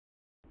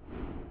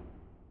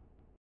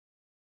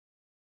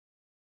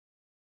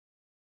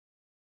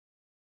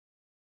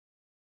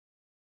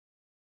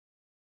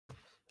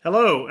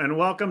Hello, and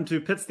welcome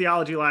to Pitt's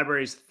Theology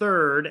Library's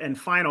third and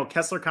final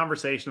Kessler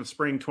Conversation of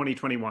Spring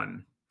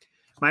 2021.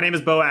 My name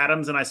is Bo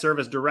Adams, and I serve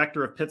as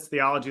director of Pitt's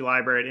Theology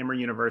Library at Emory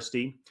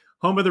University,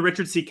 home of the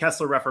Richard C.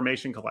 Kessler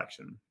Reformation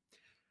Collection.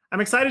 I'm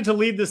excited to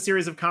lead this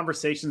series of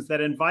conversations that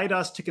invite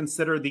us to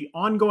consider the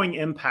ongoing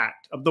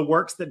impact of the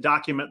works that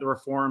document the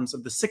reforms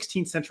of the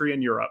 16th century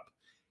in Europe,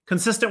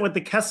 consistent with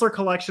the Kessler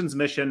Collection's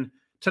mission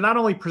to not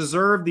only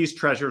preserve these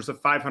treasures of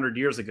 500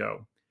 years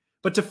ago,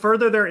 but to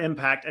further their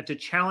impact and to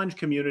challenge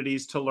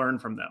communities to learn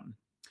from them.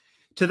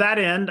 To that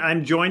end,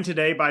 I'm joined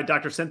today by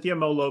Dr. Cynthia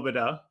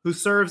Moe-Lobeda, who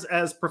serves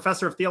as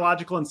Professor of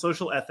Theological and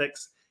Social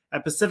Ethics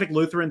at Pacific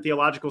Lutheran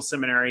Theological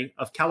Seminary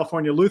of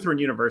California Lutheran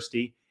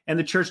University and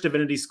the Church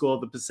Divinity School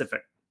of the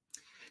Pacific.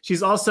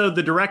 She's also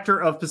the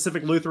director of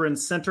Pacific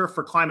Lutheran's Center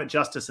for Climate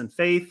Justice and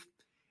Faith,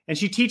 and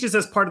she teaches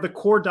as part of the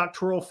core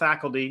doctoral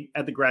faculty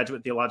at the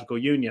Graduate Theological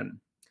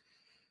Union.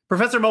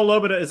 Professor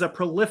Moe-Lobeda is a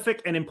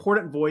prolific and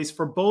important voice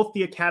for both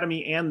the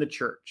academy and the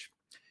church.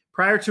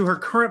 Prior to her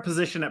current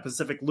position at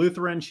Pacific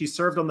Lutheran, she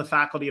served on the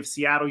faculty of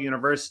Seattle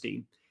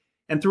University.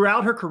 And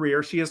throughout her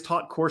career, she has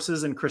taught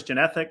courses in Christian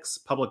ethics,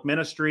 public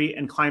ministry,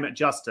 and climate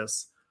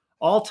justice,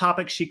 all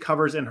topics she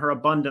covers in her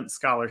abundant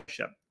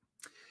scholarship.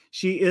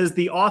 She is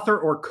the author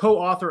or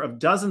co-author of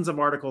dozens of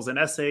articles and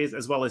essays,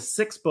 as well as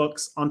 6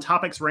 books on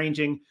topics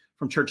ranging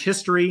from church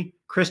history,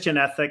 Christian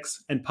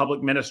ethics, and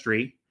public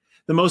ministry.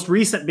 The most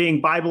recent being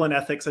Bible and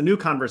Ethics, a New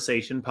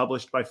Conversation,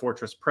 published by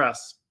Fortress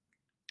Press.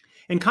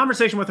 In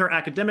conversation with her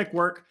academic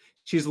work,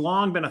 she's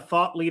long been a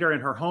thought leader in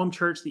her home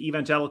church, the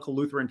Evangelical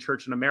Lutheran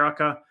Church in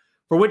America,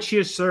 for which she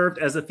has served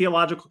as a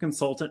theological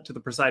consultant to the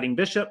presiding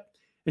bishop,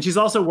 and she's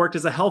also worked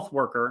as a health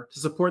worker to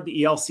support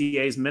the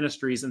ELCA's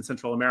ministries in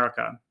Central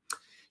America.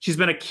 She's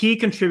been a key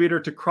contributor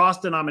to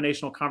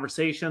cross-denominational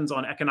conversations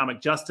on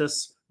economic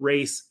justice,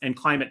 race, and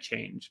climate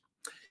change.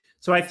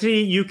 So I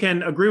think you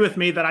can agree with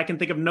me that I can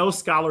think of no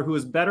scholar who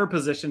is better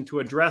positioned to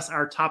address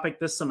our topic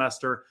this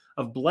semester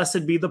of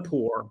Blessed be the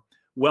poor,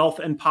 wealth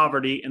and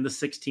poverty in the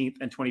 16th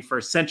and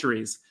 21st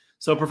centuries.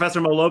 So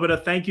Professor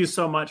Moe-Lobeda, thank you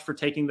so much for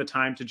taking the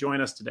time to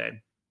join us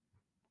today.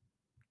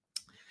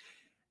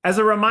 As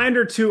a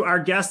reminder to our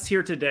guests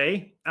here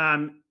today,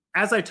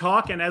 as I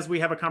talk and as we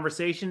have a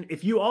conversation,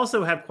 if you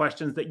also have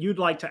questions that you'd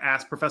like to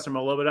ask Professor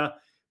Moe-Lobeda,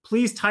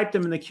 please type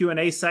them in the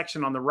Q&A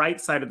section on the right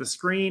side of the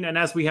screen. And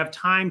as we have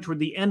time toward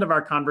the end of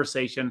our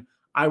conversation,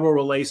 I will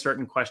relay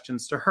certain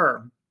questions to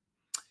her.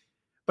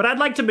 But I'd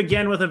like to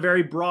begin with a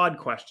very broad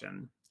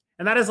question.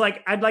 And that is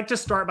I'd like to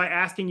start by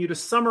asking you to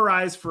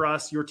summarize for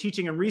us your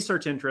teaching and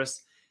research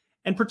interests.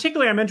 And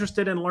particularly, I'm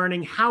interested in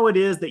learning how it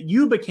is that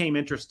you became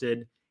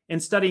interested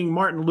in studying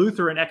Martin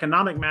Luther and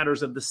economic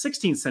matters of the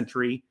 16th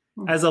century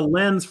as a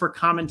lens for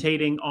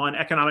commentating on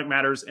economic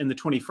matters in the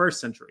 21st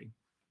century.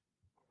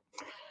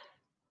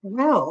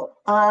 Well,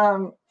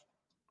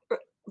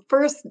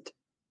 first,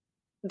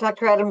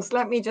 Dr. Adams,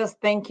 let me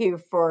just thank you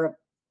for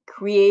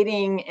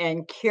creating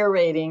and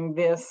curating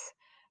this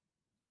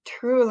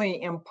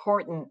truly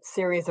important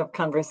series of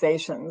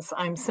conversations.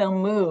 I'm so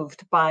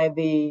moved by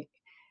the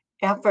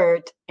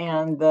effort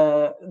and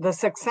the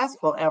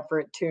successful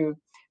effort to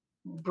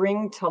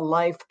bring to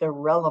life the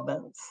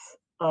relevance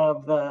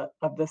of the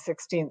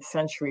 16th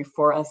century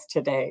for us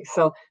today.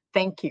 So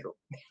thank you.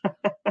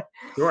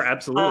 Sure,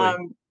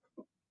 absolutely.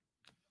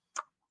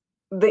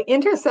 The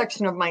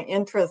intersection of my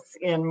interests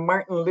in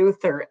Martin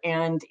Luther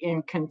and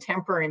in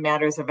contemporary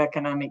matters of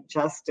economic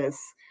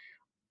justice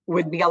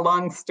would be a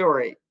long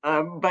story,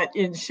 but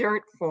in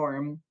short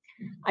form,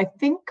 I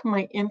think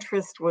my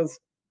interest was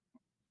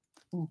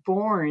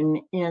born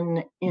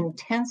in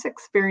intense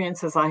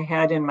experiences I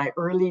had in my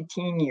early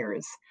teen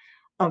years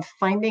of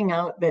finding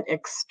out that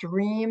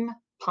extreme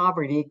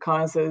poverty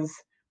causes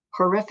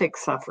horrific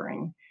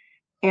suffering,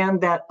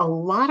 and that a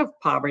lot of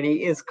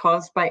poverty is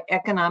caused by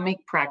economic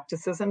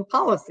practices and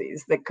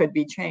policies that could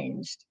be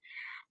changed.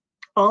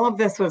 All of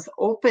this was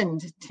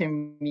opened to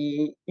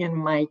me in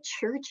my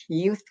church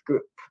youth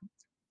group,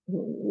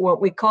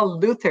 what we call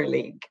Luther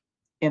League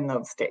in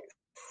those days.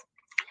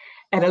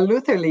 At a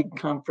Luther League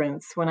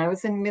conference, when I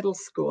was in middle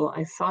school,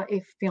 I saw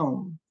a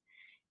film,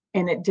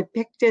 and it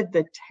depicted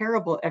the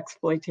terrible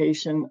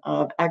exploitation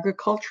of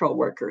agricultural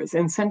workers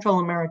in Central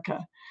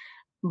America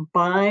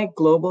by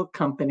global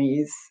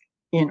companies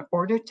in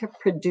order to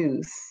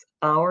produce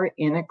our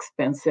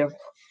inexpensive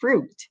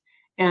fruit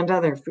and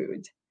other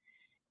food.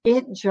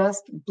 It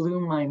just blew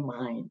my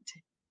mind.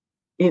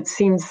 It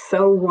seemed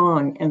so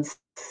wrong and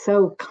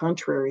so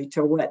contrary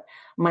to what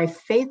my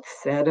faith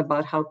said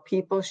about how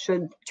people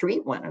should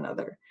treat one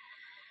another.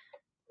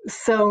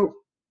 So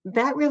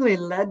that really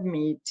led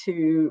me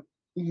to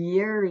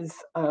years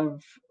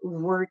of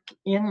work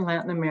in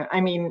Latin America.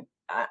 I mean,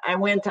 I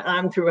went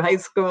on through high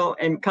school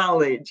and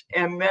college,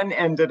 and then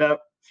ended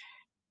up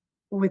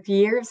with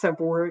years of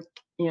work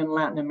in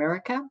Latin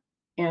America,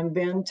 and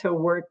then to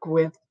work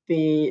with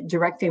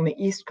directing the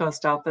East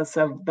Coast office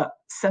of the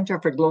Center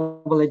for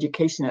Global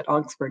Education at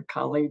Augsburg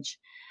College,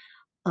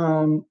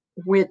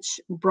 which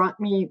brought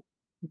me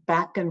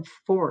back and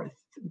forth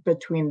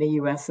between the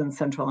US and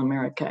Central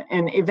America.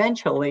 And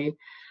eventually,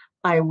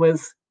 I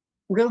was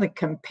really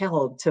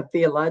compelled to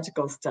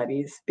theological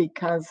studies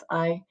because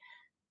I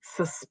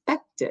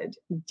suspected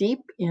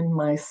deep in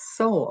my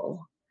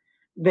soul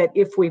that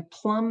if we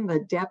plumb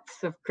the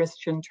depths of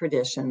Christian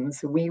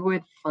traditions, we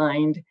would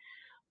find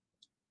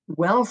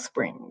well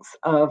springs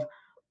of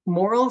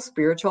moral,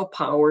 spiritual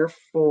power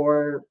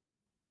for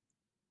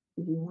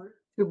work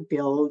to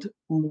build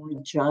more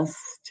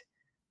just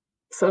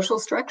social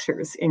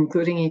structures,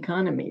 including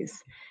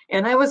economies.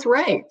 And I was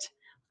right.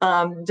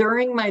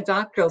 During my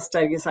doctoral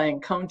studies, I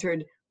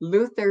encountered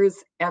Luther's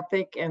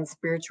ethic and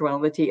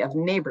spirituality of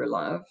neighbor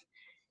love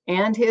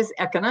and his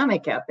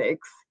economic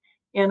ethics.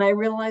 And I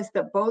realized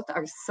that both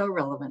are so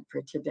relevant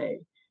for today.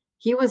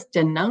 He was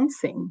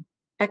denouncing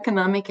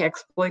economic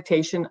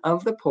exploitation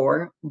of the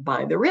poor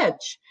by the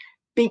rich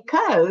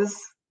because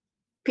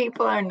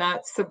people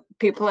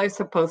are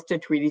supposed to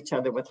treat each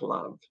other with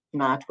love,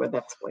 not with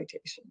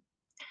exploitation.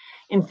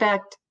 In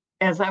fact,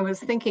 as I was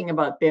thinking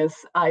about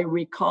this, I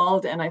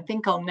recalled, and I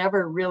think I'll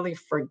never really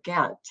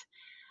forget,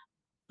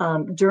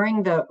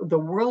 during the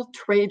World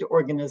Trade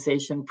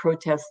Organization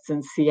protests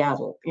in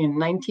Seattle in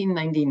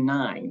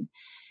 1999.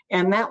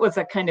 And that was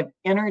a kind of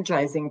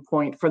energizing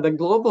point for the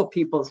global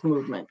people's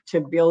movement to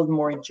build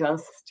more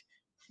just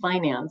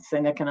finance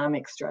and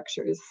economic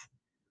structures.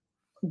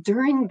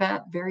 During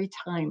that very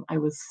time, I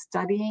was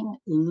studying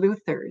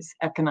Luther's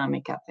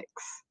economic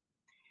ethics.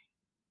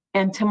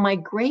 And to my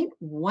great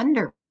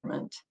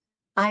wonderment,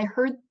 I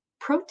heard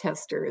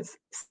protesters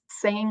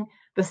saying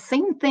the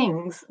same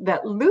things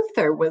that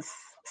Luther was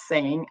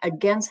saying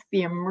against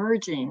the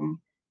emerging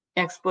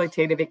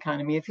exploitative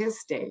economy of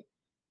his day,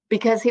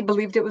 because he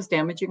believed it was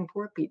damaging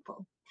poor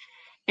people.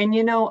 And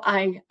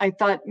I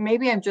thought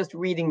maybe I'm just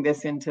reading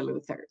this into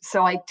Luther.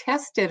 So I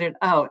tested it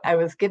out. I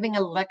was giving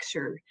a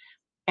lecture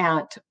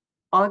at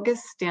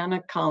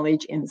Augustana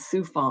College in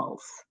Sioux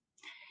Falls.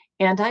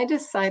 And I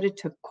decided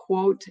to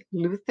quote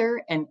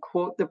Luther and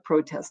quote the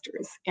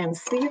protesters and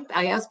see if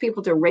I asked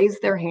people to raise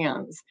their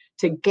hands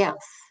to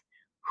guess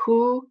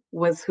who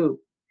was who.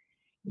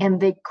 And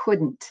they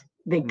couldn't.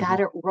 They got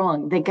it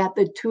wrong. They got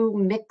the two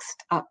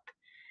mixed up.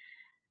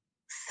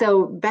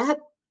 So that,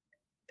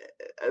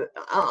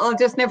 I'll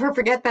just never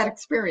forget that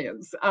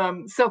experience.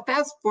 So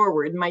fast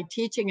forward, my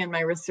teaching and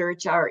my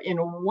research are in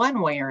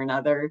one way or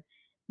another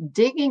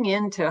digging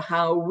into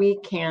how we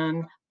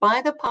can,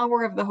 by the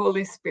power of the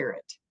Holy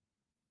Spirit,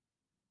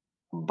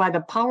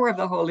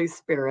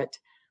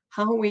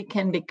 how we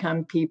can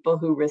become people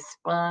who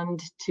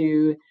respond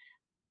to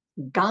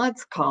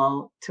God's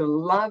call to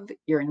love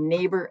your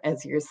neighbor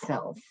as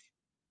yourself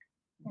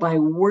by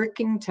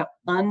working to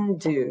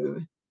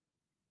undo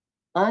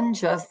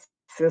unjust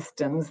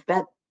systems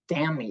that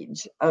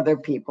damage other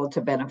people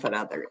to benefit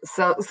others.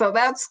 So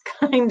that's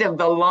kind of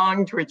the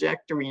long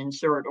trajectory in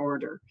short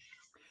order.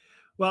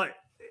 Well,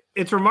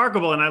 it's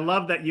remarkable, and I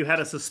love that you had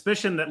a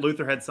suspicion that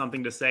Luther had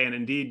something to say, and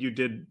indeed you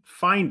did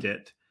find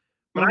it.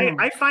 But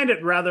I find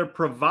it rather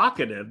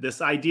provocative,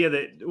 this idea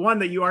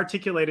that you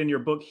articulate in your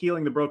book,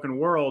 Healing the Broken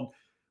World,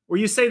 where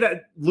you say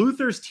that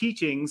Luther's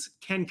teachings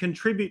can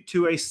contribute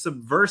to a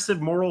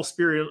subversive moral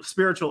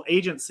spiritual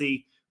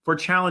agency for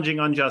challenging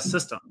unjust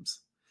systems.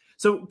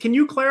 So can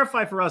you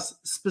clarify for us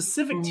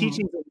specific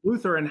teachings of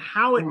Luther and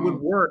how it would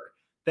work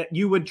that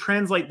you would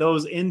translate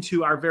those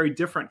into our very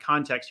different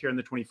context here in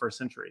the 21st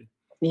century?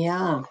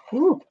 Yeah.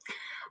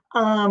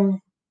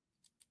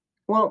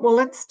 Well,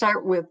 let's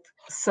start with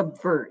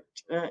subvert.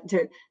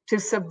 To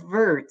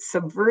subvert,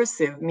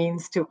 subversive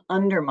means to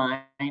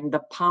undermine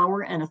the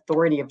power and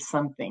authority of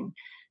something,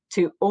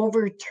 to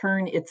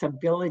overturn its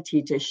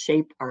ability to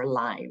shape our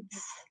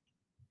lives.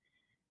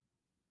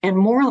 And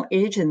moral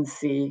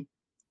agency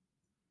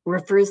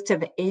refers to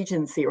the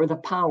agency or the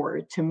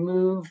power to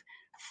move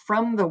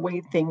from the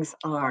way things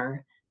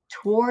are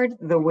toward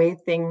the way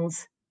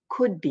things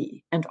could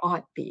be and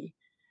ought be.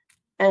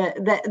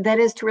 That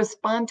is to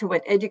respond to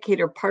what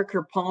educator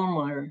Parker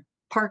Palmer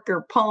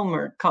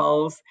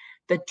calls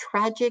the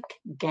tragic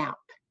gap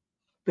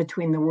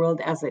between the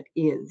world as it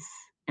is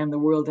and the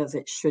world as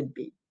it should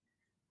be.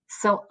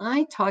 So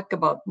I talk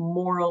about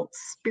moral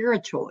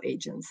spiritual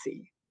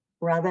agency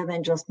rather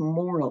than just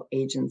moral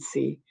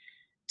agency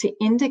to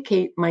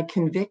indicate my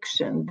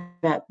conviction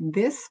that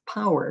this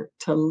power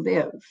to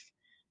live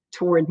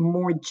toward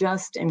more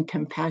just and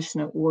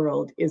compassionate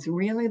world is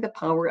really the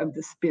power of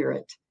the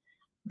Spirit,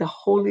 the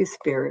Holy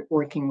Spirit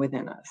working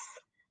within us.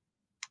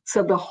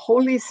 So the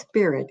Holy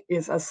Spirit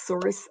is a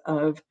source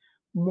of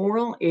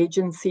moral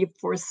agency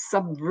for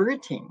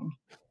subverting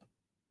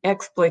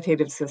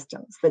exploitative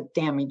systems that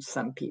damage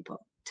some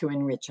people to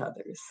enrich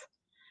others.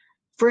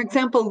 For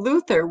example,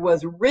 Luther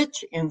was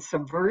rich in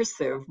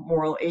subversive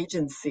moral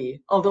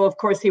agency, although of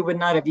course he would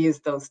not have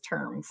used those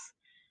terms.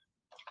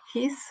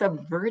 He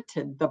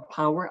subverted the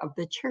power of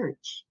the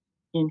church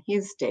in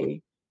his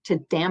day to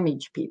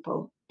damage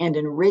people and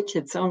enrich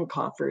its own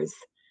coffers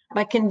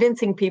by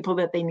convincing people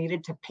that they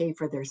needed to pay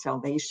for their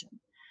salvation.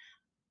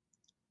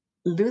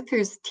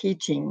 Luther's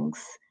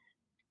teachings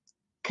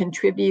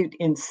contribute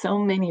in so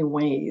many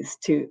ways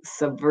to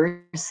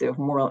subversive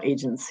moral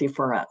agency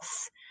for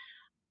us.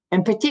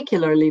 and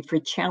particularly for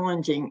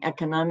challenging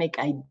economic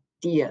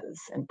ideas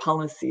and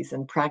policies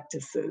and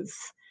practices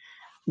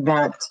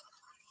that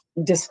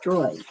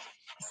destroy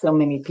so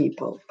many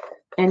people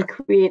and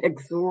create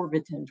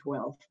exorbitant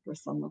wealth for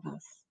some of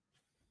us.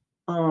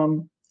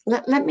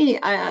 Let me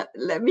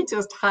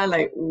just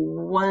highlight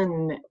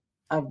one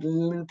of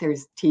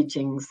Luther's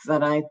teachings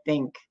that I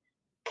think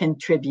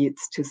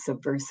contributes to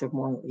subversive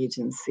moral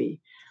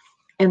agency,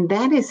 and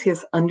that is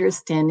his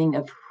understanding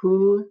of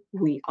who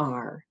we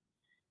are.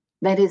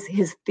 That is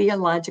his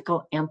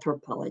theological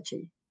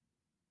anthropology,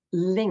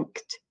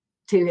 linked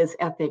to his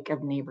ethic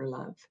of neighbor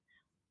love.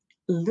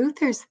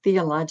 Luther's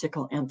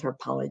theological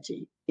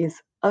anthropology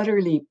is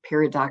utterly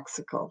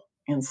paradoxical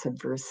and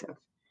subversive.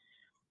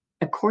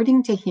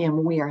 According to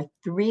him, we are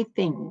three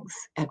things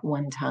at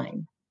one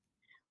time.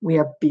 We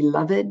are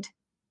beloved,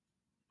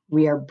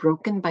 we are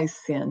broken by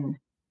sin,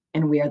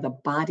 and we are the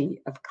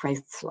body of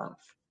Christ's love.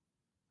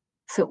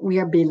 So we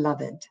are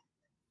beloved.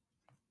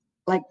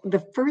 Like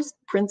the first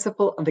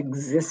principle of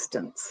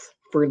existence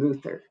for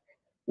Luther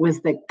was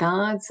that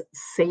God's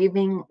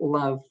saving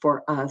love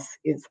for us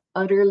is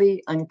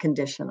utterly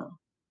unconditional.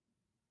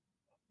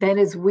 That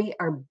is, we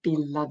are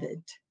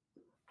beloved,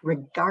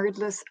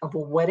 regardless of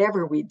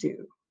whatever we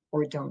do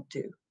or don't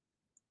do,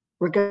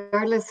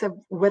 regardless of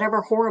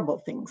whatever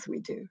horrible things we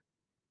do.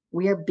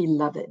 We are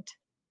beloved,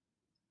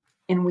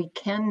 and we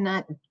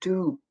cannot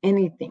do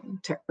anything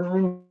to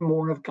earn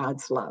more of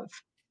God's love.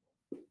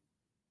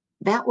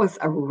 That was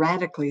a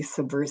radically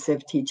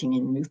subversive teaching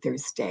in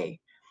Luther's day.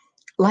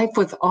 Life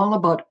was all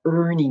about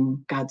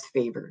earning God's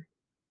favor.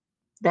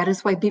 That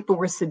is why people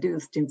were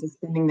seduced into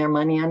spending their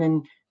money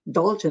on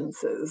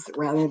indulgences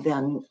rather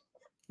than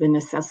the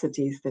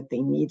necessities that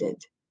they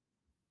needed.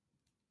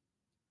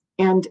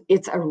 And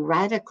it's a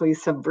radically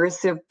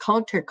subversive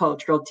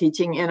countercultural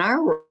teaching in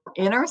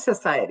our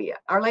society.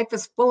 Our life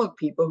is full of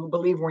people who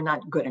believe we're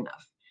not good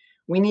enough.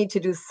 We need to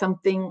do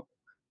something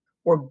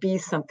or be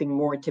something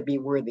more to be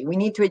worthy. We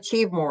need to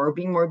achieve more or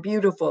be more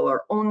beautiful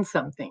or own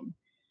something.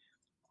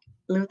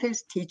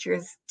 Luther's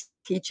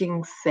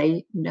teachings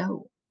say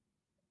no.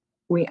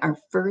 We are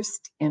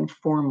first and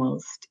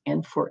foremost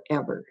and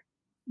forever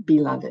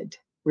beloved,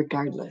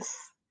 regardless.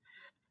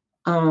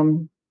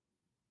 I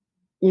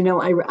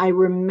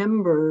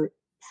remember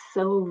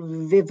so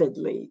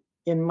vividly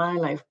in my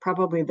life,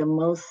 probably the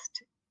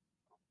most,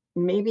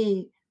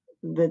 maybe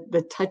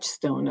the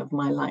touchstone of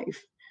my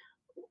life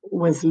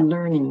was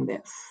learning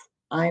this.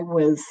 I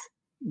was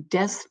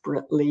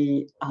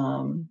desperately,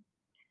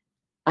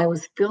 I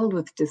was filled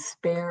with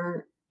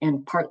despair,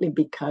 and partly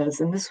because,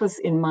 and this was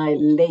in my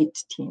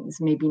late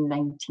teens, maybe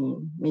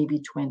 19, maybe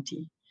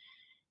 20.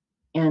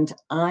 And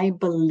I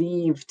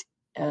believed,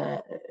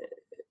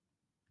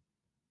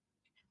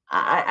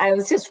 I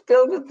was just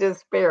filled with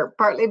despair,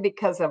 partly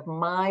because of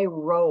my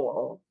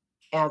role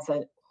as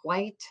a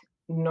white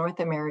North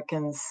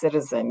American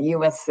citizen,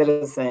 US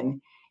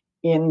citizen,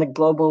 in the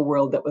global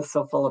world that was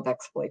so full of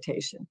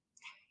exploitation.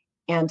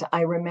 And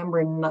I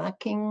remember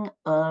knocking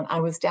on, I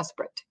was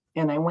desperate,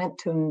 and I went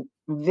to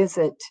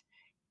visit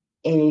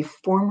a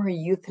former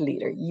youth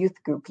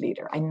group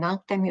leader. I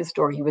knocked on his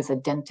door. He was a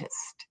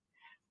dentist.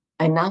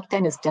 I knocked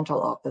on his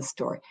dental office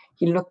door.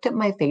 He looked at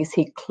my face.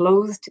 He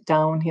closed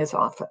down his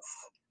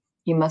office.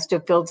 He must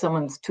have filled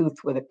someone's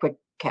tooth with a quick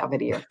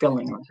cavity or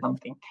filling or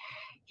something.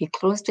 He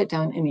closed it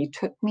down, and he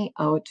took me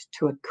out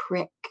to a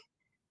creek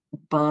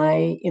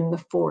in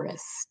the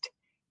forest,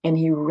 and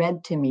he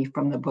read to me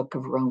from the book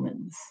of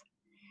Romans.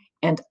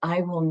 And I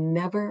will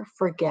never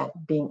forget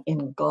being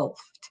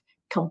engulfed,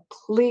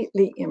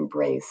 completely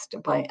embraced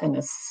by an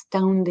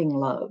astounding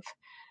love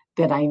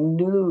that I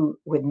knew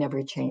would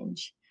never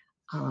change.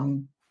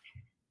 I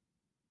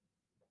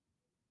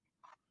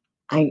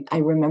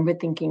remember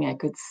thinking I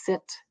could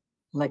sit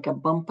like a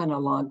bump on a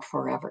log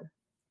forever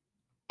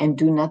and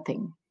do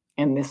nothing,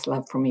 and this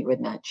love for me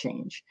would not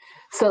change.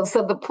 So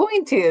the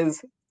point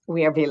is,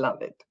 we are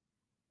beloved.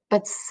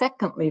 But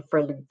secondly,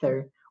 for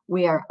Luther,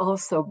 we are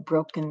also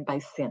broken by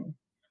sin.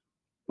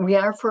 We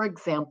are, for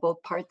example,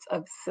 parts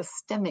of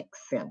systemic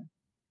sin,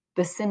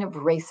 the sin of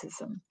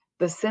racism,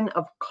 the sin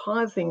of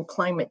causing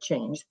climate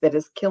change that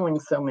is killing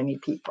so many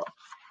people.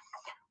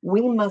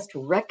 We must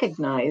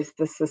recognize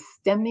the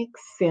systemic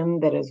sin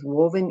that is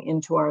woven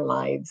into our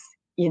lives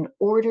in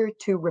order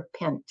to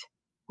repent,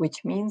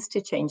 which means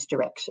to change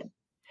direction.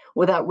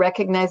 Without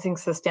recognizing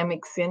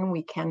systemic sin,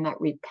 we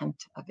cannot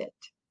repent of it.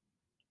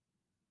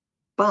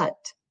 But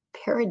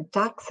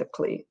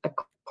paradoxically,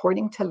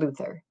 according to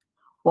Luther,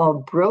 while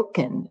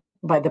broken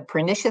by the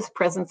pernicious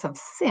presence of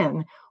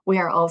sin, we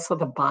are also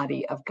the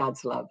body of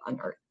God's love on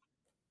earth.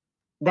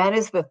 That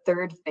is the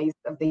third face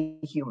of the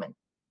human.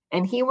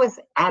 And he was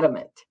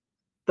adamant.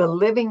 The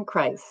living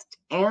Christ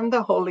and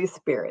the Holy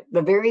Spirit,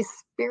 the very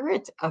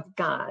Spirit of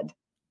God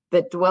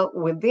that dwelt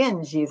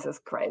within Jesus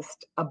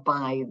Christ,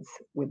 abides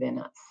within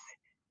us.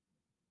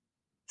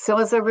 So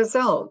as a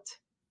result,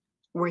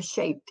 we're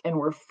shaped and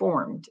we're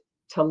formed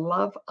to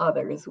love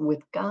others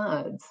with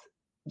God's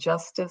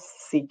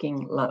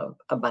justice-seeking love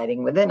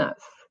abiding within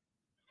us.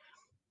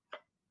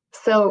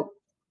 So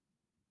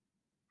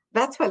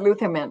That's what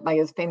Luther meant by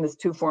his famous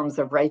two forms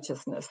of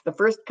righteousness. The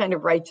first kind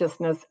of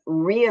righteousness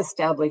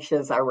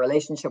reestablishes our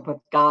relationship with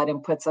God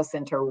and puts us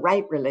into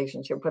right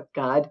relationship with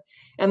God.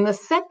 And the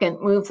second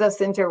moves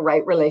us into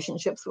right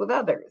relationships with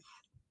others,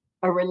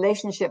 a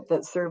relationship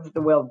that serves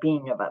the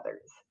well-being of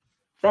others.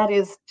 That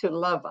is, to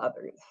love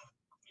others.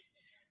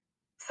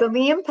 So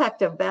the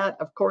impact of that,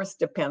 of course,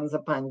 depends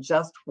upon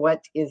just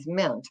what is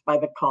meant by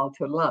the call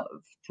to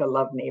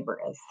love neighbor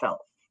as self.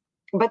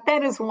 But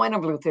that is one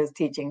of Luther's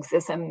teachings,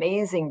 this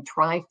amazing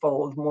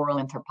trifold moral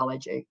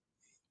anthropology.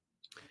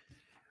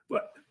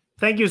 Well,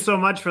 thank you so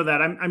much for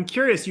that. I'm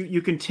curious,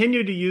 you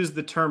continue to use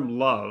the term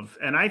love.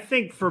 And I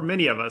think for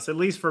many of us, at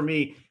least for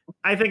me,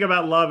 I think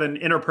about love in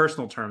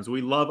interpersonal terms.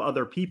 We love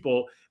other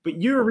people,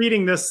 but you're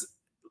reading this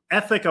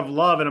ethic of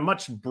love in a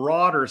much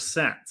broader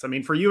sense. I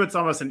mean, for you, it's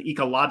almost an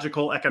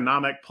ecological,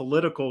 economic,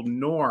 political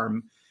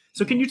norm.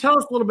 So can you tell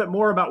us a little bit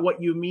more about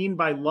what you mean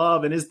by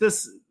love? And is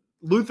this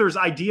Luther's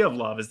idea of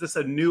love? Is this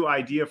a new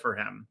idea for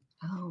him?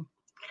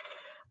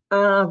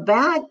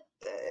 That's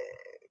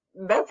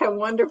a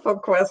wonderful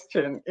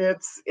question.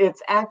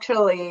 It's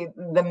actually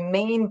the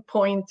main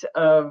point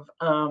of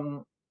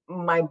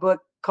my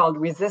book called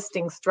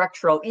Resisting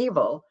Structural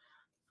Evil,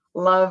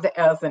 Love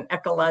as an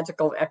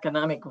Ecological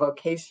Economic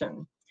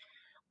Vocation.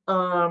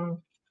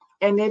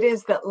 And it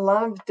is that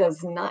love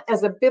does not,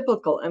 as a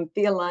biblical and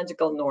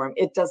theological norm,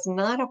 it does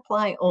not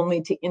apply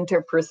only to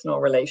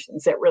interpersonal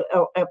relations. It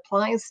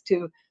applies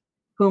to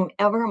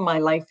whomever my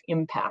life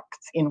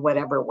impacts in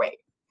whatever way.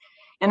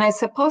 And I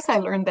suppose I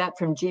learned that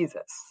from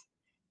Jesus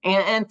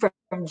and from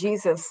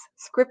Jesus'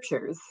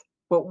 scriptures,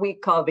 what we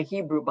call the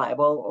Hebrew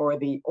Bible or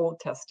the Old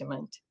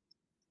Testament.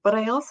 But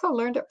I also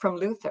learned it from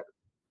Luther,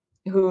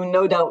 who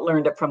no doubt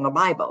learned it from the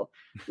Bible.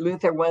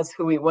 Luther was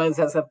who he was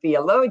as a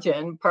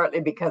theologian, partly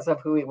because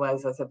of who he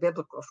was as a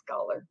biblical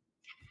scholar.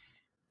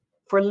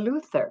 For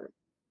Luther,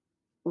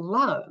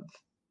 love,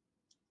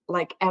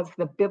 like as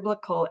the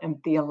biblical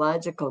and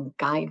theological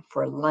guide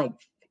for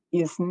life,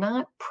 is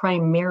not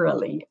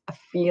primarily a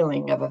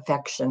feeling of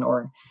affection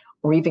or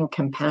even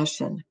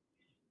compassion.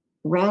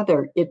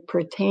 Rather, it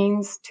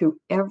pertains to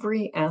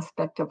every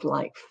aspect of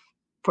life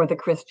for the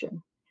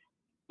Christian,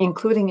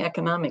 including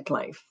economic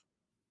life.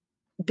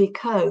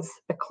 Because,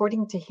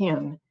 according to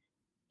him,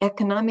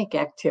 economic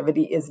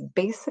activity is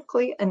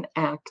basically an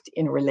act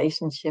in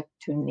relationship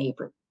to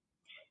neighbor.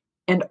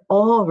 And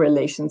all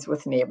relations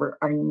with neighbor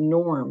are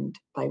normed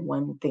by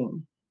one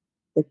thing.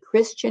 The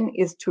Christian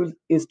is to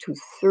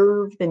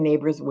serve the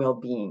neighbor's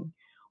well-being,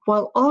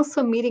 while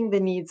also meeting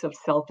the needs of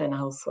self and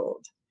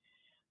household.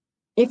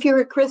 If you're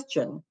a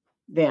Christian,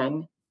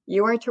 then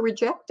you are to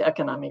reject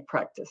economic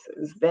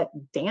practices that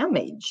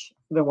damage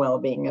the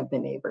well-being of the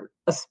neighbor,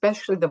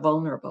 especially the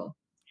vulnerable.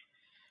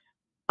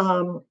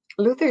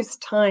 Luther's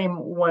time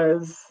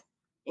was,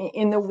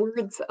 in the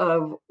words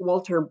of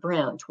Walter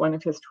Brandt, one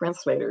of his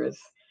translators,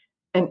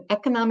 an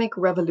economic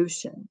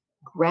revolution,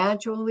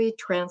 gradually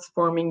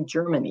transforming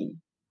Germany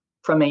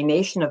from a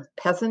nation of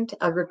peasant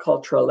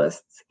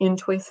agriculturalists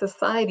into a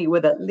society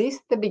with at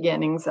least the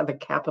beginnings of a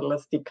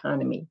capitalist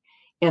economy,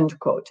 end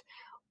quote.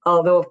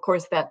 Although, of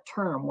course, that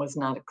term was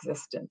not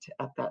existent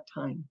at that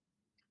time.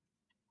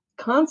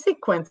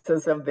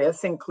 Consequences of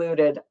this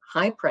included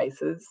high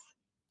prices,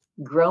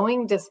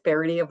 growing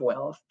disparity of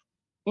wealth,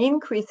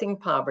 increasing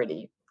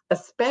poverty,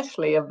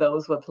 especially of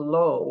those with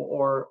low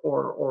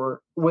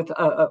or with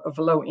of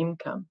low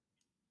income.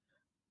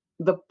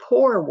 The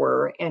poor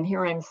were, and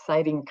here I'm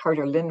citing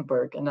Carter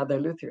Lindbergh,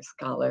 another Luther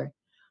scholar,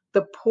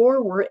 the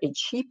poor were a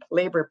cheap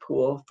labor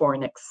pool for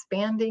an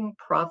expanding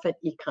profit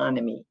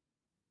economy,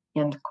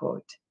 end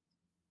quote.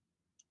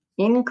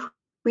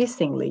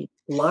 Increasingly,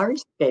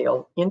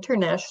 large-scale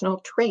international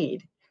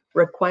trade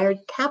required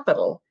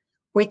capital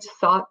which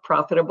sought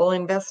profitable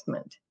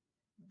investment.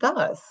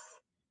 Thus,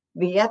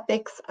 the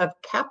ethics of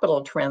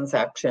capital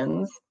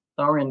transactions,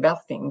 or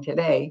investing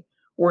today,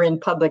 were in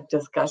public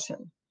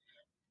discussion.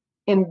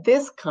 In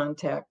this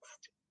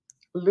context,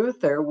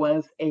 Luther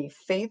was a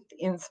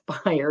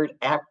faith-inspired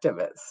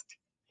activist.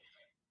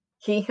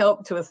 He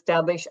helped to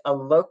establish a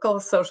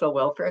local social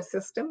welfare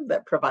system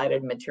that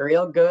provided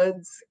material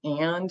goods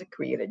and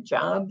created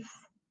jobs.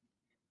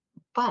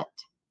 But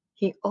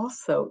he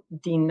also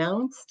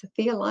denounced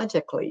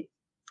theologically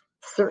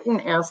certain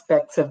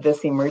aspects of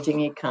this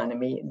emerging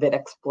economy that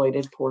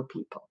exploited poor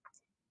people,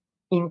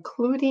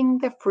 including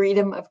the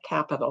freedom of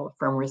capital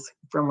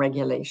from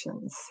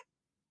regulations.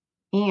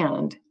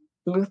 And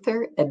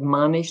Luther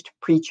admonished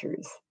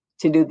preachers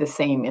to do the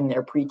same in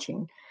their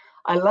preaching.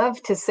 I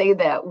love to say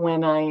that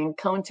when I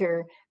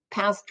encounter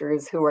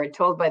pastors who are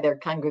told by their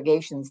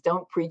congregations,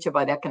 don't preach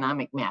about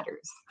economic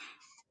matters,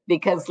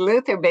 because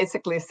Luther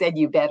basically said,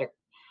 you better.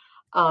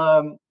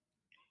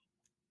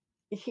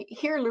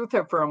 Hear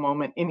Luther for a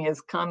moment in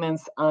his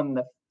comments on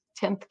the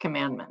 10th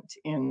commandment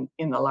in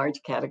the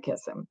Large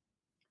Catechism.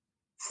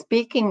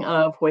 Speaking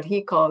of what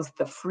he calls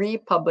the free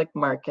public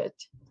market,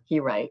 he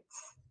writes,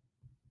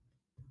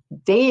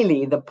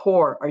 daily the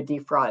poor are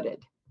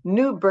defrauded,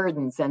 new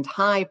burdens and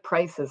high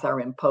prices are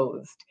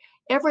imposed,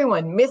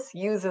 Everyone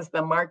misuses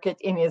the market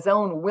in his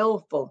own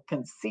willful,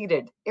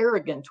 conceited,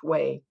 arrogant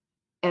way,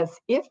 as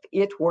if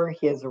it were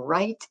his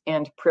right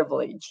and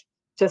privilege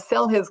to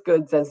sell his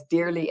goods as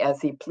dearly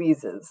as he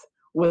pleases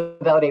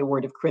without a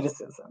word of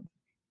criticism.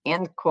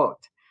 End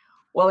quote.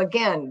 Well,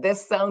 again,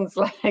 this sounds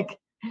like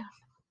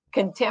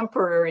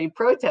contemporary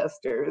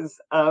protesters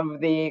of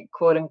the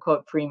quote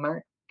unquote free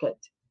market.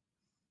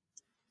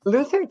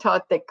 Luther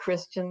taught that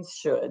Christians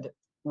should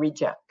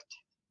reject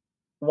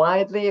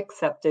widely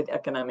accepted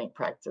economic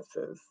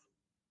practices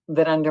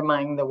that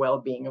undermine the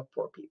well-being of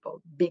poor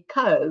people,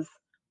 because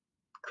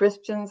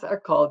Christians are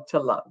called to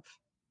love.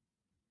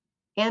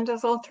 And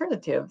as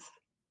alternatives,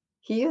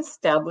 he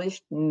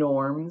established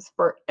norms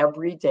for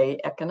everyday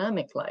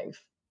economic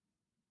life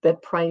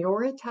that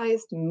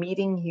prioritized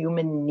meeting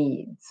human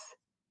needs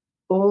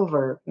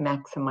over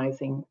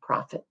maximizing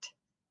profit.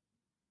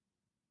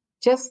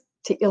 Just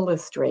to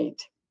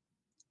illustrate,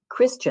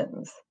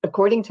 Christians,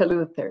 according to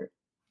Luther,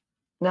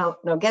 now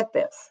get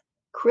this,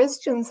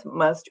 Christians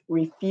must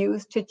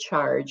refuse to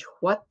charge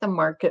what the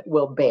market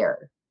will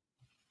bear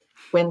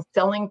when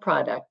selling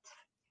products,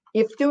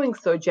 if doing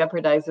so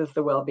jeopardizes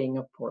the well-being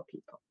of poor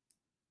people.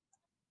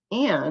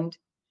 And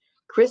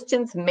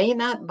Christians may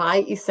not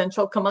buy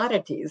essential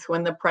commodities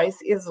when the price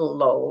is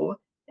low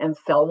and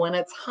sell when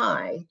it's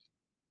high.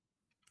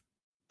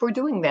 For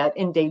doing that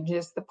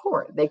endangers the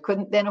poor. They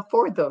couldn't then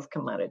afford those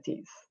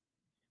commodities.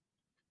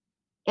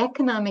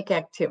 Economic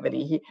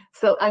activity.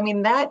 So, I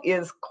mean, that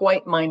is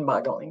quite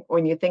mind-boggling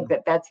when you think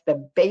that that's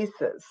the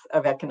basis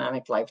of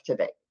economic life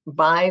today.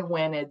 Buy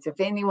when it's, if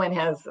anyone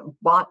has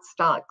bought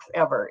stocks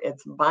ever,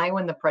 it's buy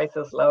when the price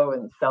is low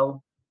and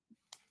sell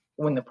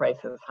when the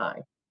price is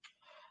high.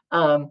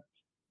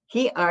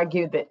 He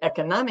argued that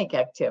economic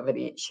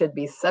activity should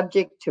be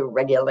subject to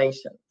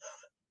regulations.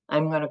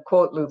 I'm going to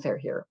quote Luther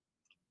here.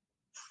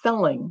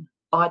 Selling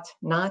ought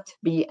not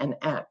be an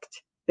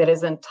act that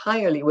is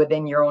entirely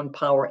within your own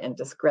power and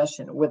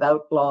discretion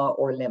without law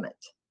or limit.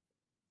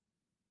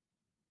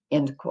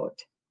 End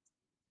quote.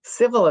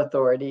 Civil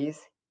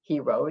authorities, he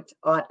wrote,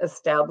 ought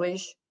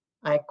establish,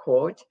 I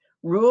quote,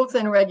 rules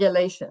and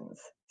regulations,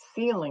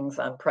 ceilings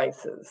on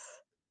prices,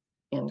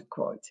 end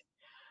quote.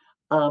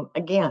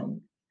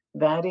 Again,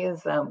 that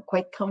is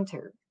quite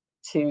counter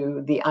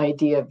to the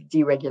idea of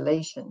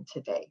deregulation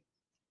today.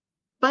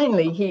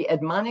 Finally, he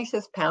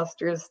admonishes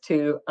pastors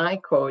to, I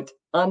quote,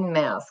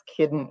 unmask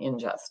hidden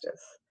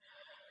injustice.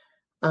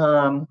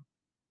 In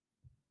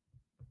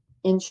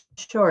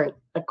short,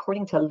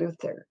 according to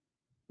Luther,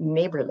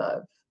 neighbor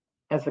love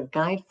as a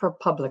guide for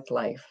public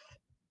life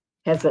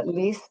has at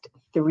least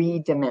 3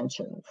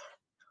 dimensions.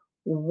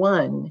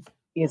 One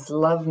is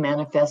love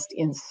manifest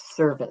in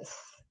service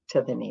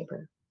to the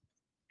neighbor.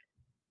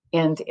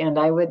 And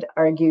I would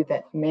argue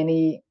that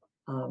many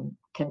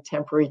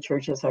contemporary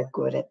churches are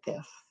good at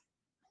this.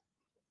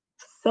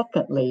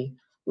 Secondly,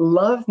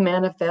 love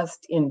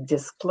manifest in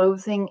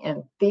disclosing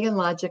and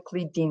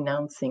theologically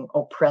denouncing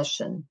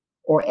oppression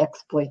or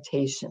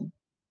exploitation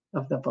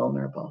of the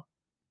vulnerable.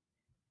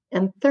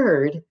 And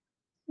third,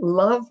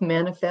 love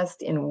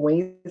manifest in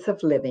ways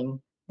of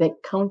living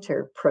that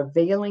counter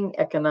prevailing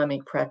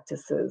economic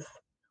practices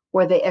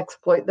where they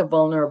exploit the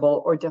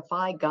vulnerable or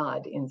defy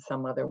God in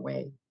some other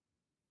way.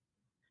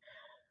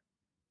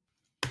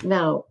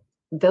 Now,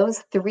 those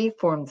 3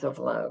 forms of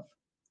love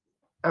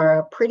are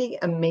a pretty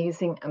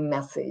amazing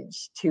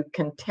message to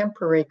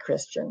contemporary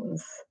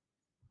Christians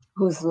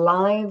whose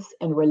lives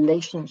and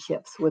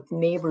relationships with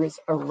neighbors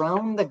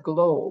around the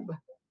globe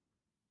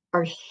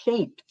are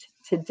shaped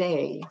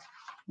today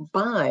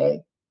by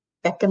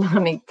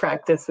economic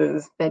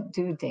practices that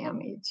do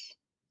damage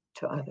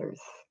to others.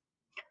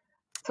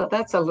 So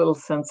that's a little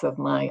sense of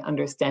my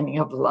understanding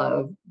of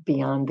love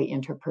beyond the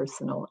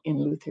interpersonal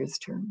in Luther's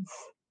terms.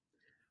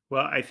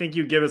 Well, I think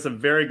you give us a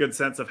very good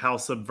sense of how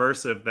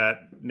subversive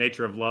that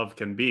nature of love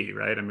can be,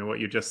 right? I mean,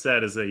 what you just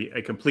said is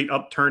a complete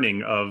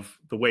upturning of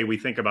the way we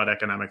think about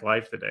economic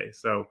life today.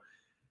 So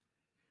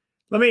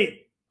let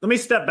me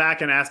step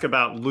back and ask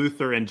about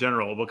Luther in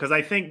general, because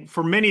I think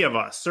for many of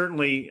us,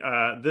 certainly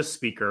this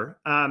speaker,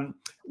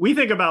 we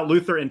think about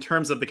Luther in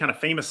terms of the kind of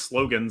famous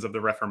slogans of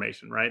the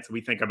Reformation, right? So we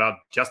think about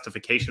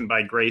justification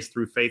by grace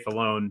through faith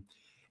alone.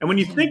 And when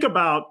you think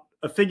about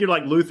a figure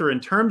like Luther in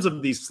terms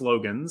of these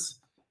slogans,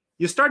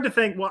 you start to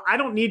think, well, I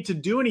don't need to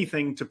do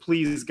anything to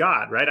please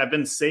God, right? I've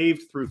been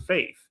saved through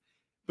faith.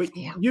 But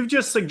you've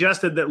just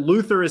suggested that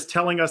Luther is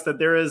telling us that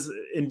there is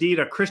indeed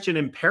a Christian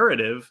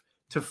imperative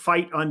to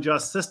fight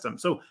unjust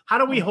systems. So how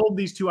do we hold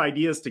these 2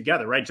 ideas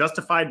together, right?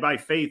 Justified by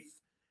faith,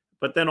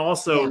 but then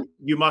also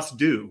you must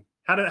do.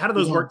 How do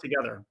those work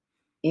together?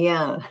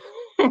 Yeah.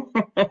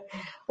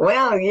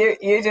 Well,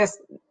 you just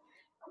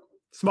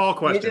small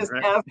question. You just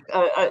right? asked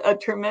a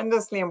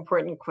tremendously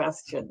important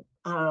question.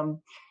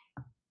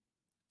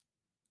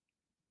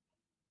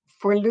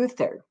 For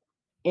Luther,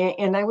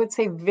 and I would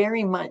say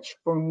very much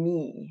for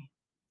me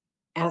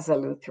as a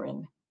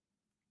Lutheran,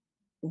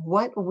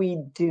 what we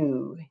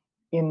do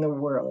in the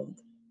world,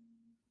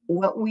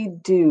 what we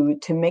do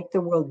to make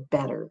the world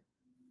better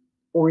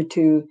or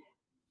to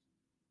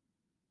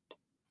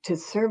to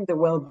serve the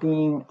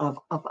well-being of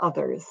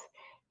others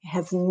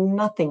has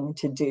nothing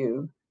to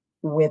do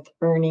with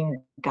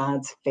earning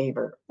God's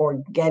favor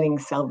or getting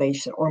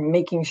salvation or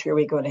making sure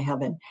we go to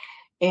heaven.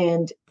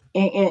 And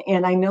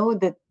I know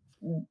that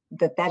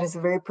is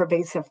a very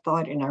pervasive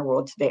thought in our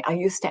world today. I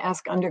used to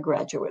ask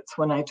undergraduates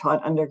when I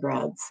taught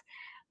undergrads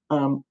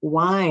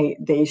why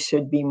they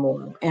should be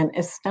moral. And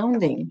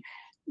astoundingly,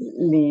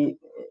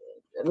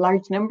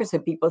 large numbers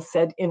of people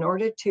said in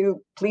order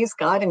to please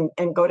God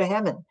and go to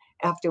heaven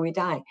after we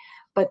die.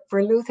 But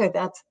for Luther,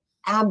 that's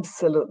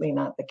absolutely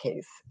not the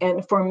case.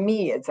 And for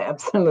me, it's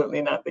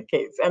absolutely not the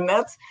case. And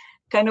that's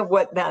kind of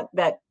what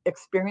that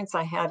experience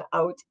I had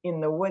out in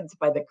the woods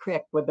by the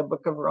creek with the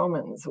book of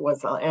Romans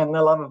was, and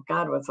the love of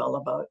God was all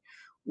about.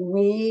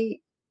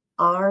 We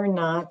are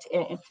not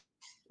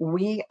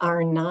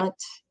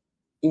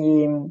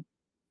in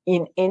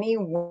any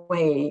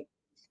way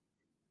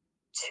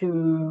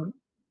to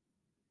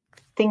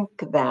think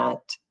that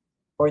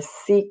or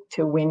seek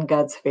to win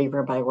God's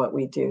favor by what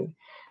we do.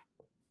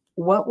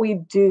 What we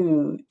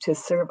do to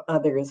serve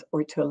others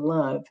or to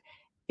love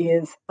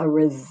is a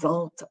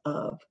result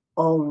of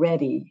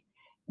already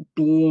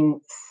being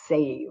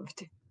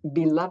saved,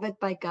 beloved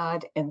by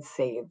God and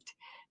saved.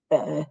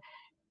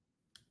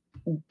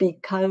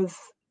 Because,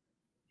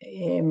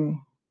 can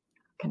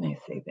I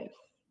say this?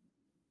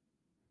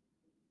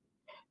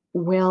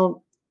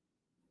 Well,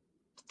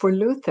 for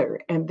Luther,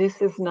 and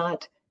this is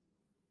not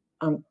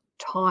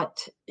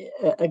taught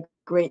a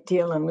great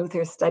deal in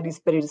Luther's studies,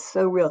 but it is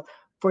so real.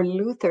 For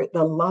Luther,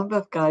 the love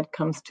of God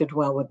comes to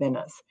dwell within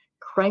us.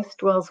 Christ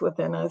dwells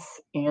within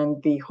us,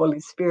 and the Holy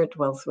Spirit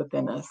dwells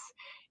within us.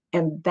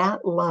 And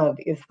that love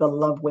is the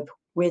love with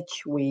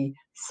which we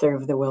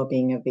serve the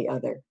well-being of the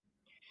other.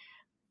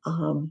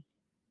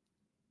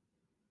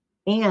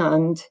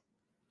 And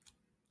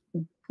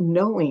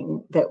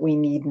knowing that we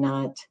need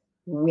not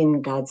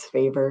win God's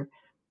favor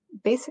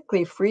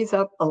basically frees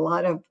up a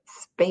lot of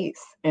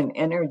space and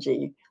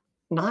energy,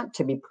 not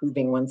to be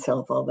proving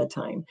oneself all the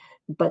time,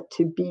 but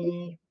to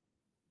be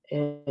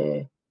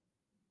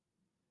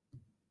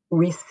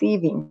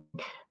receiving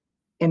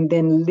and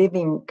then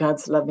living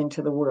God's love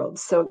into the world.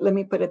 So let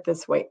me put it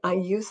this way. I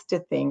used to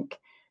think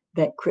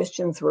that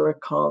Christians were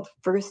called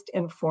first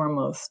and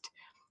foremost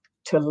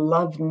to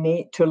love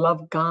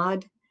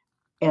God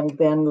and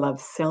then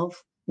love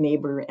self,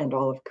 neighbor, and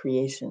all of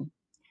creation.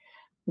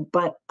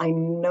 But I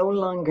no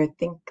longer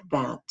think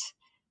that.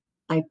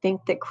 I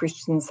think that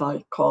Christians are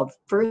called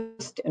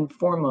first and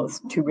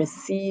foremost to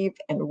receive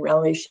and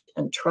relish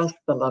and trust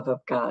the love of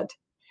God,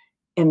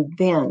 and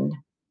then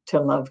to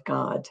love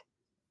God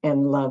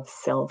and love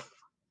self,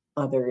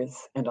 others,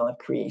 and all of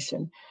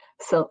creation.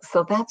 So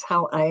that's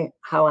how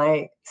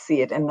I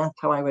see it, and that's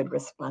how I would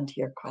respond to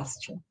your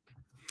question.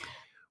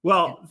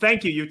 Well,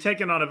 thank you. You've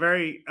taken on a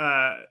very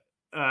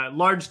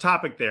large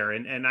topic there.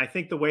 And I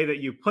think the way that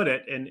you put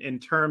it in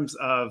terms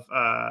of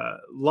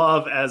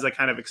love as a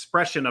kind of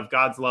expression of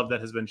God's love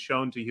that has been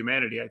shown to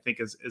humanity, I think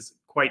is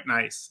quite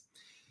nice.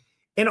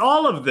 In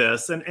all of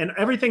this and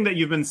everything that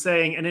you've been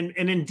saying,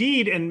 and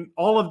indeed in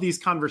all of these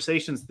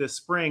conversations this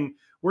spring,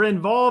 we're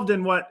involved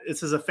in what,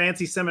 this is a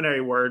fancy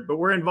seminary word, but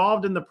we're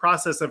involved in the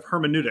process of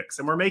hermeneutics,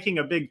 and we're making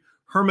a big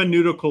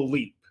hermeneutical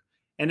leap.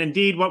 And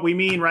indeed, what we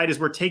mean, right, is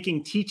we're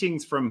taking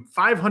teachings from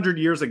 500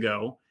 years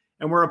ago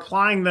and we're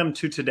applying them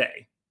to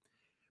today.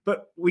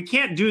 But we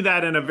can't do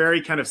that in a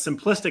very kind of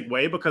simplistic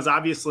way, because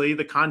obviously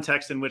the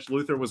context in which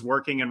Luther was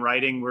working and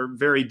writing were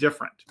very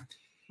different.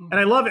 And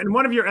I love it. In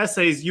one of your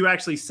essays, you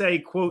actually say,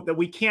 quote, that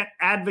we can't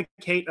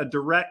advocate a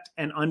direct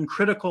and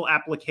uncritical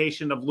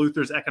application of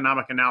Luther's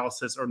economic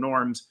analysis or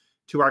norms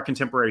to our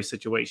contemporary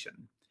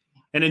situation.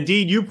 And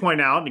indeed, you point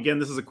out, and again,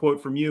 this is a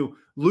quote from you,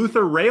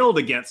 Luther railed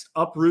against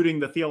uprooting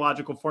the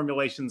theological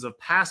formulations of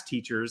past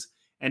teachers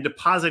and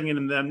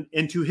depositing them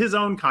into his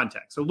own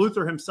context. So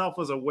Luther himself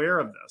was aware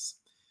of this.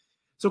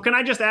 So can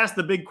I just ask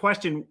the big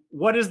question,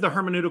 what is the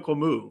hermeneutical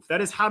move?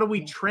 That is, how do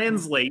we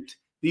translate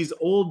these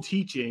old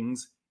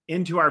teachings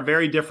into our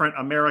very different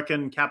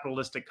American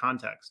capitalistic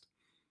context?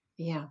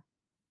 Yeah.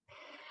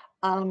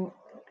 I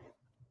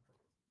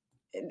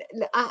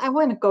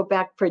want to go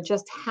back for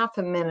just half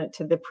a minute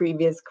to the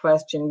previous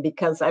question,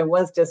 because I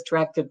was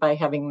distracted by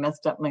having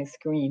messed up my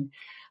screen.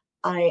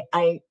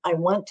 I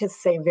want to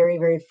say very,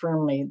 very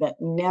firmly that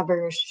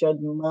never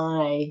should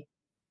my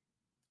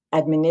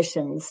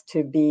admonitions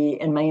to be,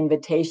 and my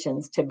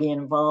invitations to be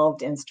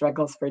involved in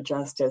struggles for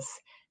justice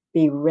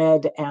be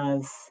read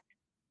as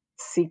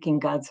seeking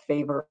God's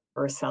favor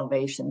or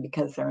salvation,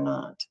 because they're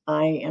not.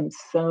 I am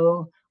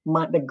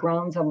the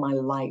grounds of my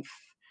life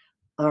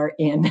are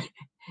in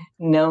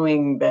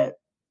knowing that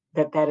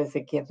is a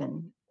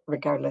given,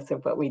 regardless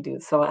of what we do.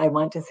 So I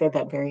want to say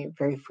that very,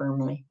 very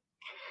firmly.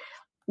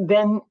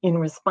 Then, in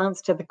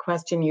response to the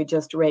question you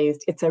just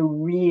raised, it's a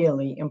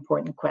really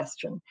important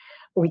question.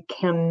 We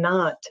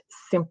cannot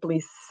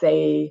simply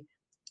say,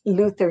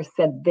 Luther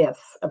said this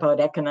about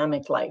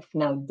economic life,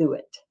 now do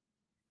it.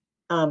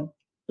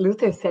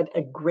 Luther said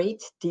a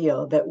great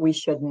deal that we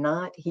should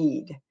not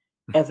heed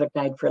as a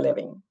guide for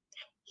living.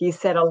 He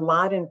said a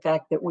lot, in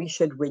fact, that we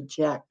should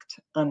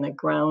reject on the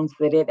grounds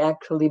that it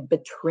actually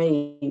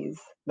betrays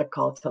the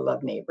call to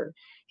love neighbor.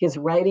 His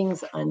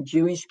writings on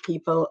Jewish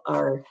people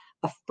are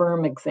a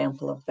firm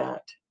example of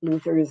that.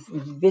 Luther's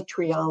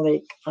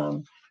vitriolic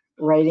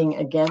writing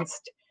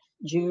against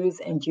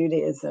Jews and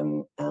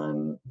Judaism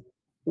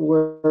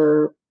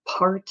were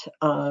part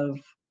of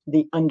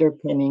the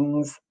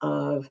underpinnings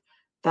of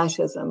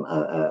fascism,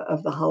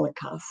 of the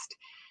Holocaust.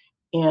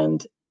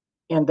 And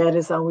that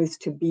is always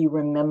to be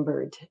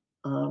remembered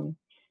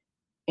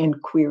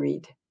and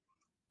queried.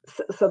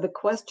 So the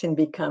question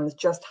becomes,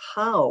 just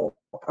how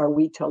are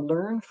we to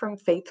learn from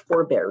faith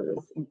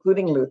forebearers,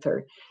 including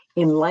Luther,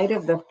 in light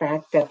of the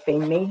fact that they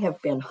may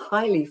have been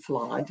highly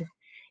flawed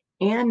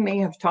and may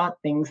have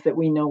taught things that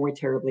we know were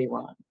terribly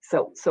wrong?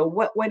 So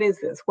what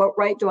is this? What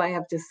right do I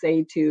have to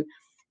say to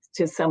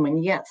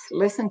someone, yes,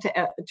 listen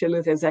to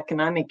Luther's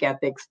economic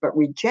ethics, but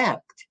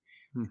reject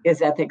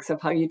his ethics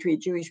of how you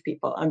treat Jewish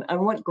people?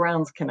 On what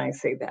grounds can I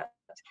say that?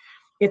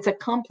 It's a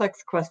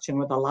complex question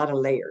with a lot of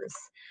layers.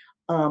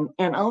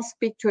 And I'll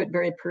speak to it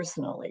very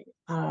personally.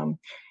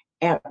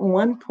 At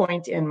one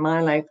point in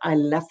my life, I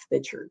left the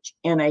church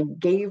and I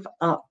gave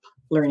up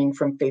learning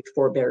from faith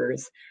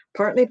forebearers,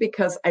 partly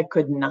because I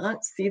could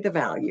not see the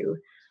value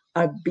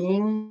of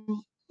being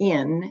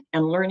in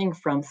and learning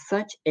from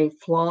such a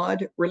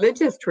flawed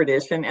religious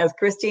tradition as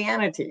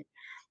Christianity,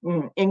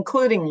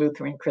 including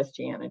Lutheran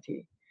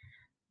Christianity.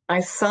 I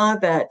saw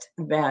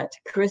that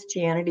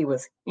Christianity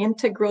was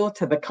integral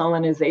to the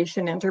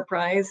colonization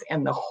enterprise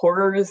and the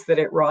horrors that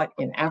it wrought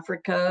in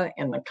Africa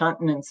and the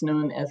continents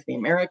known as the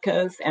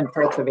Americas and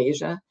parts of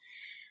Asia.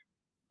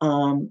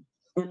 And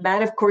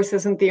that, of course,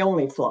 isn't the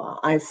only flaw.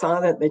 I saw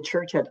that the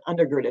church had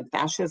undergirded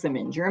fascism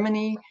in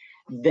Germany,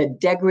 the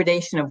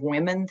degradation of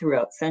women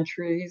throughout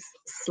centuries,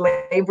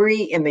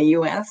 slavery in the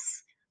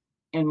US,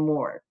 and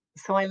more.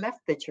 So I left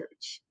the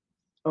church,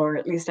 or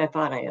at least I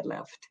thought I had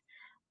left.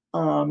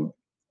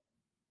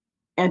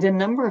 And a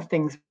number of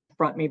things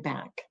brought me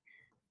back.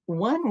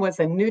 One was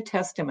a New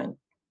Testament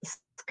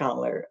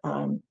scholar,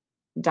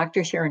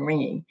 Dr. Sharon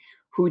Ringy,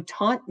 who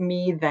taught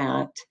me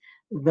that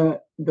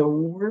the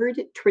word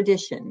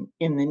tradition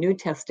in the New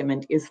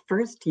Testament is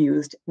first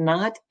used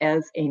not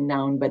as a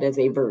noun, but as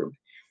a verb.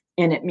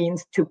 And it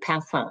means to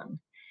pass on.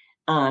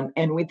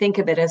 And we think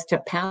of it as to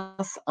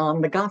pass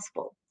on the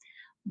gospel.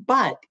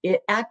 But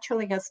it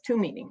actually has two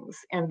meanings.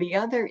 And the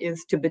other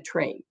is to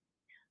betray,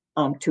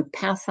 to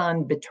pass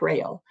on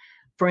betrayal.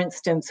 For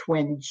instance,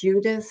 when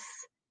Judas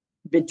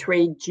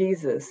betrayed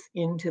Jesus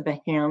into the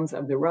hands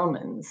of the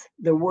Romans,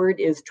 the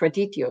word is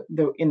traditio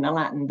in the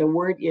Latin. The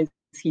word is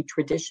he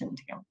traditioned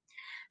him.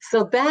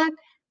 So that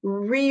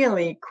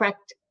really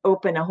cracked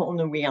open a whole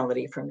new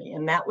reality for me.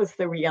 And that was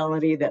the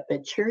reality that the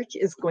church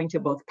is going to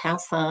both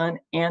pass on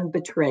and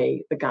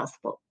betray the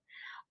gospel.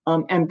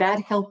 And that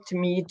helped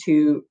me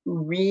to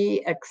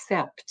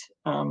re-accept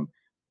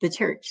the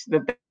church,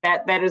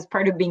 that is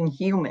part of being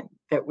human,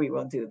 that we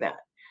will do that.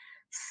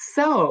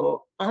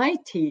 So I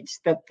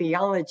teach that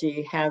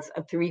theology has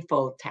a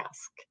threefold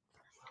task.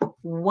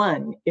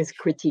 One is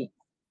critique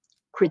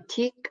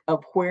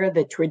of where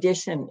the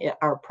tradition,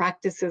 our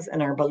practices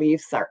and our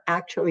beliefs are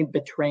actually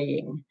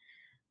betraying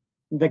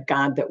the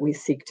God that we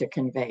seek to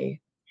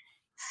convey.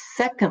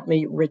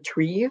 Secondly,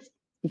 retrieve,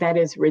 that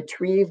is,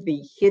 retrieve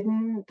the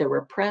hidden, the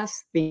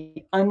repressed,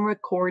 the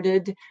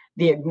unrecorded,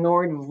 the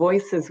ignored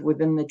voices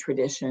within the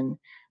tradition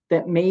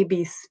that may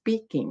be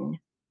speaking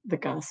the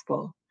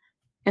gospel.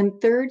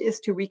 And third is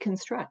to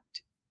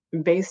reconstruct,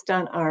 based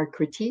on our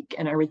critique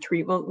and our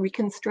retrieval,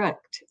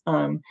 reconstruct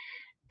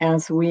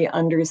as we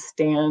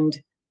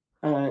understand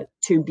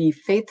to be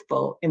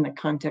faithful in the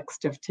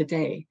context of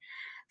today.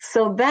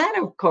 So that,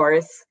 of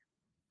course,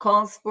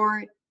 calls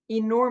for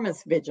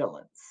enormous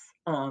vigilance,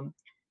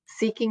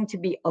 seeking to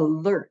be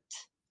alert,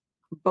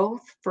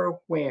 both for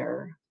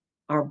where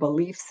our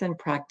beliefs and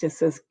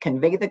practices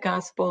convey the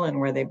gospel and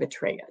where they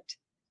betray it.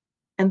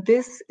 And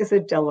this is a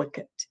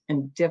delicate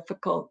and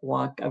difficult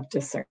walk of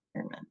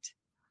discernment,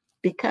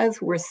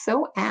 because we're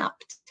so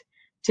apt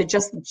to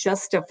just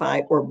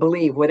justify or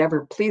believe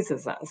whatever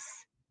pleases us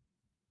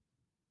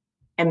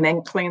and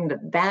then claim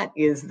that that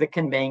is the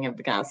conveying of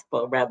the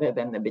gospel rather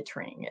than the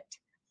betraying it.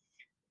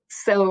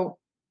 So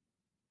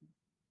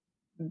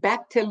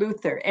back to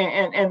Luther,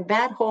 and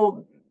that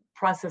whole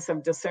process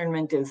of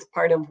discernment is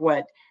part of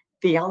what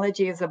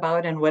theology is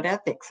about and what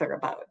ethics are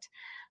about.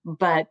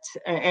 But,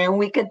 and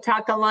we could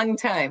talk a long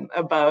time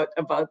about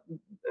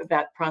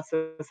that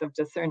process of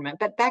discernment.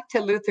 But back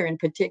to Luther in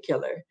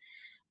particular,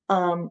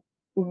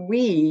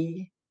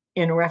 we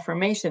in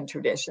Reformation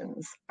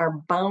traditions are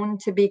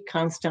bound to be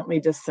constantly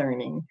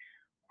discerning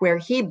where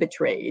he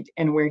betrayed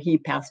and where he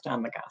passed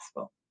on the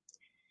gospel.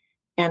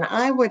 And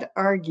I would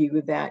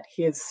argue that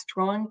his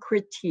strong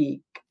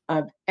critique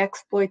of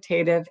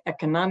exploitative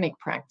economic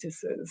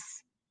practices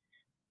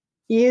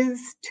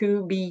is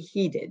to be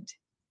heeded,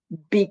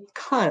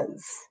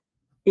 because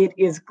it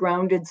is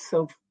grounded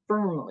so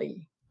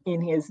firmly in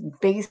his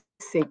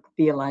basic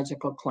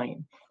theological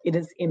claim. It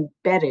is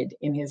embedded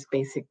in his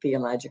basic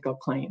theological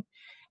claim.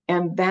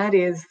 And that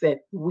is that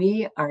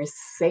we are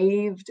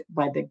saved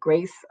by the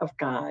grace of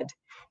God.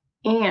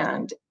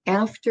 And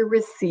after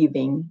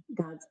receiving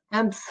God's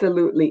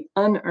absolutely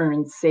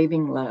unearned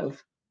saving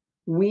love,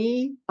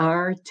 we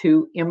are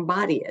to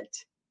embody it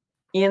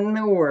in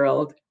the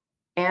world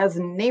as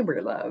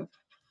neighbor love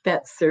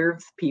that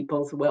serves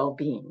people's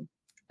well-being,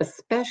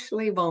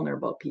 especially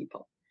vulnerable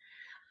people.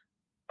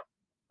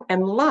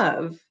 And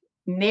love,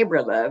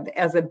 neighbor love,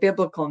 as a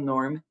biblical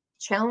norm,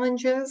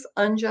 challenges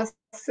unjust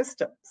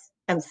systems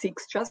and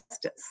seeks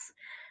justice.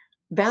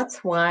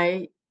 That's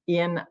why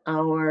in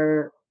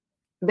the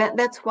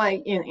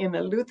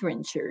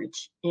Lutheran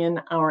Church,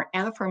 in our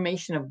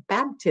affirmation of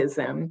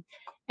baptism,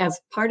 as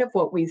part of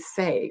what we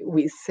say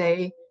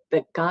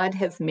that God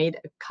has made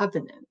a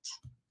covenant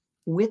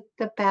with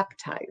the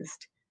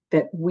baptized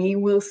that we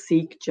will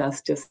seek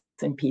justice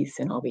and peace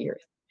in all the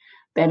earth.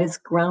 That is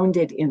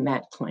grounded in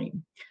that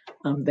claim.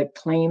 The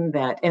claim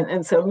that,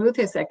 and so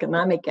Luther's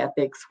economic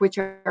ethics, which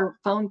are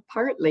found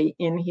partly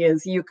in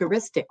his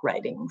eucharistic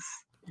writings,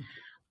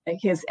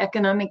 his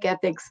economic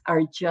ethics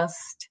are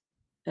just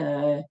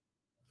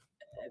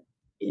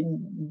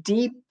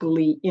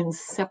deeply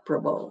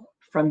inseparable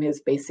from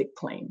his basic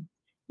claim.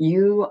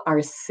 You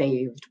are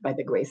saved by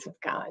the grace of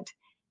God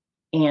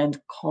and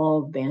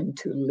called then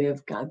to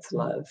live God's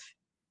love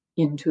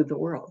into the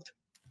world.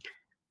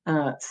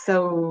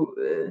 So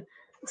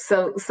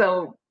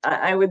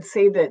I would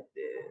say that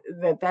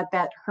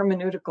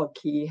hermeneutical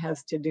key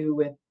has to do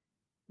with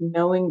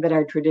knowing that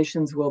our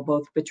traditions will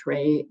both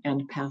betray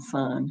and pass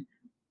on,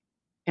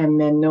 and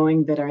then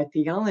knowing that our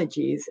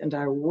theologies and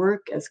our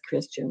work as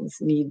Christians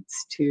needs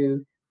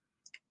to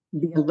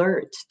be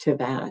alert to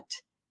that,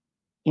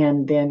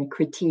 and then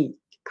critique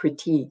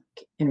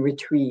and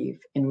retrieve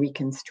and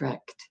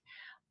reconstruct.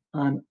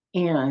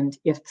 And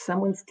if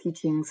someone's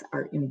teachings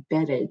are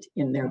embedded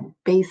in their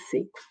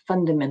basic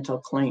fundamental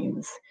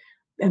claims,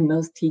 then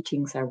those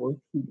teachings are worth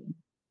heeding.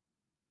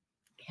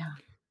 Yeah.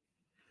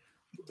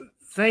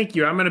 Thank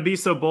you. I'm going to be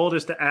so bold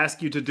as to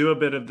ask you to do a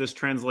bit of this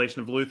translation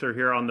of Luther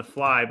here on the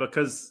fly,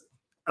 because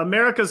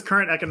America's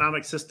current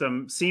economic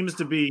system seems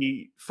to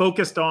be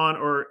focused on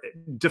or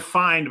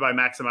defined by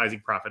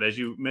maximizing profit, as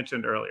you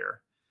mentioned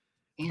earlier.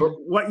 Yeah. But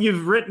what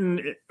you've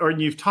written or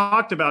you've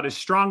talked about is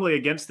strongly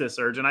against this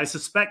urge, and I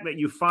suspect that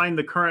you find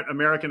the current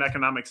American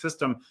economic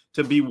system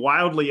to be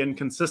wildly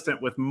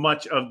inconsistent with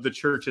much of the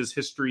church's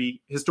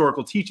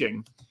historical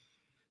teaching.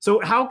 So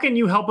how can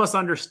you help us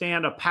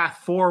understand a path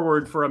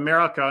forward for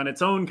America and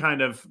its own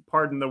kind of,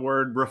 pardon the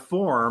word,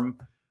 reform,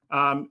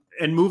 and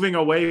moving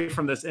away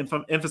from this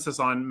emphasis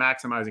on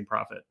maximizing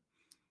profit?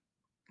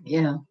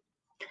 Yeah.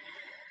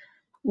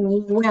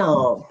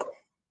 Well,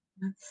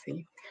 let's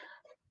see.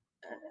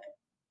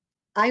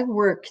 I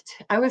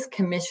was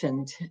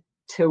commissioned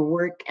to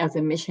work as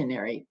a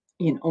missionary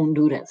in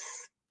Honduras,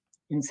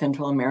 in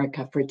Central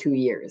America, for 2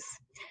 years,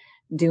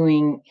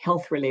 doing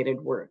health-related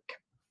work.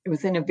 It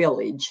was in a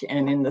village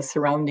and in the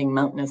surrounding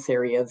mountainous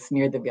areas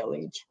near the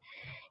village.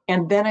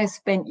 And then I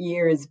spent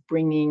years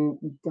bringing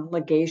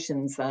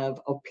delegations of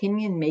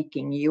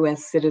opinion-making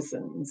US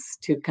citizens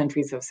to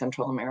countries of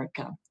Central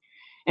America.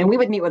 And we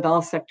would meet with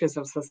all sectors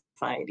of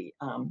society.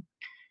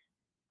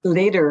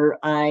 Later,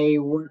 I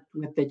worked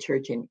with the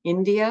church in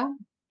India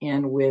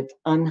and with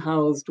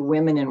unhoused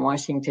women in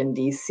Washington,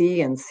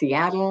 D.C. and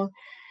Seattle,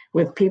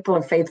 with people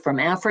of faith from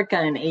Africa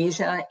and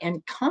Asia,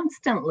 and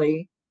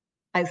constantly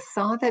I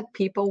saw that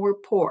people were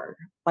poor,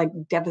 like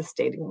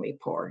devastatingly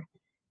poor,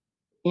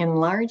 in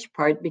large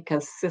part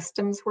because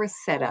systems were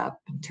set up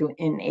to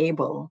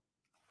enable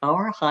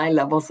our high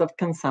levels of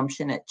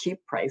consumption at cheap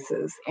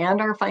prices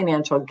and our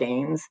financial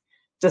gains,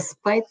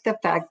 despite the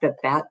fact that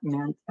that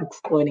meant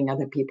exploiting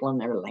other people in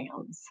their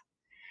lands.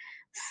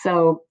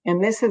 So,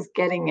 and this is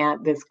getting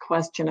at this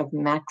question of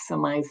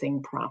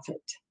maximizing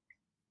profit.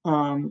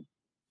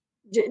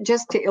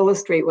 Just to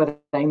illustrate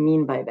what I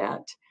mean by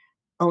that,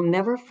 I'll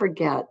never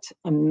forget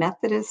a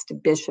Methodist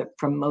bishop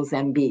from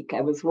Mozambique.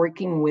 I was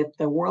working with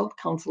the World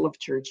Council of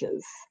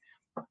Churches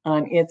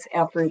on its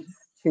efforts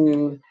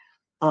to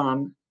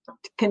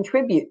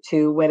contribute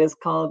to what is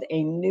called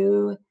a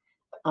new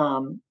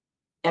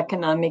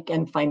economic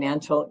and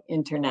financial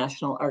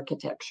international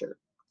architecture.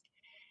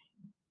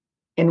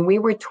 And we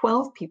were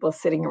 12 people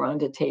sitting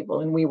around a table,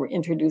 and we were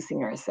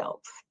introducing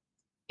ourselves.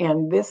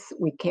 And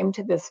we came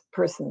to this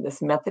person,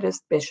 this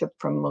Methodist bishop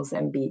from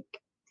Mozambique.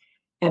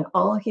 And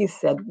all he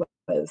said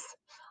was,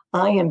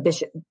 I am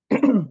Bishop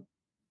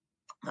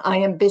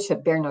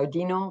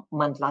Bernardino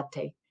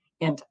Mandlate,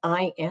 and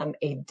I am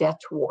a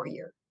debt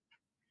warrior.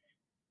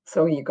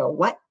 So you go,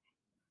 what?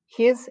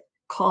 His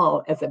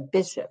call as a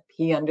bishop,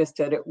 he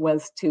understood it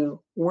was to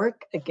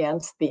work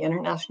against the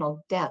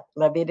international debt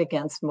levied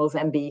against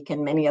Mozambique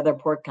and many other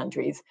poor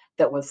countries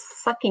that was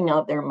sucking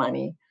out their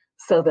money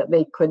so that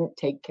they couldn't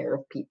take care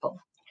of people.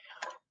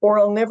 Or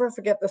I'll never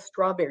forget the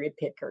strawberry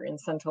picker in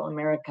Central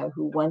America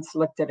who once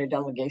looked at a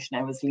delegation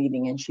I was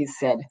leading, and she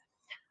said,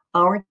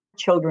 our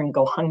children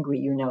go hungry,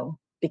 you know,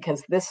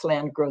 because this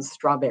land grows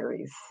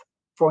strawberries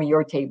for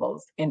your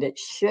tables, and it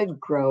should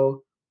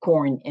grow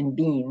corn and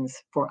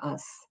beans for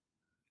us.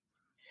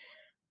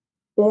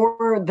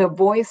 Or the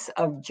voice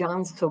of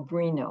John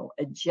Sobrino,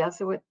 a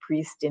Jesuit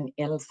priest in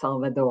El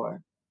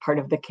Salvador, part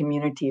of the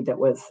community that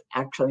was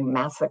actually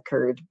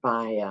massacred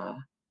by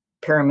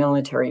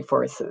paramilitary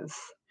forces.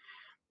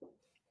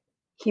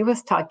 He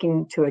was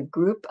talking to a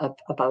group of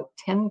about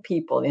 10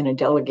 people in a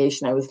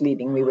delegation I was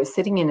leading. We were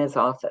sitting in his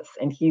office,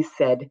 and he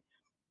said,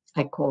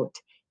 I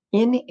quote,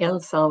 "In El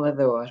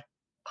Salvador,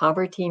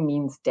 poverty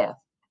means death,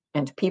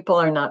 and people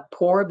are not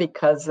poor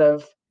because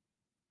of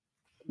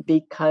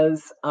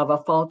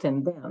a fault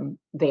in them.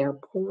 They are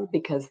poor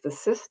because the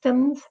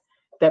systems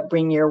that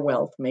bring your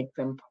wealth make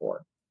them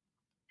poor."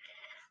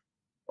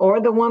 Or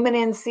the woman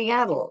in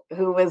Seattle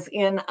who was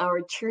in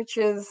our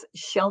church's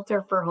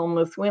shelter for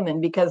homeless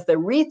women because the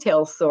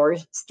retail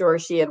store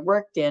she had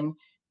worked in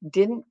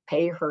didn't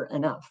pay her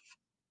enough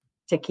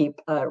to keep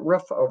a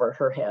roof over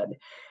her head.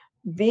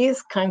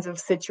 These kinds of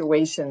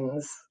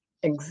situations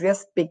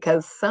exist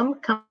because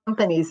some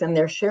companies and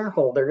their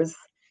shareholders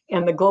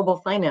and the global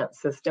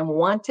finance system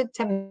wanted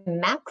to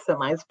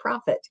maximize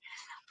profit.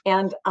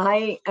 And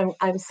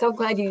I'm so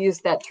glad you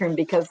used that term,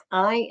 because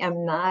I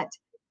am not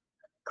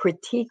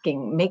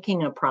critiquing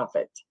making a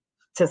profit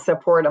to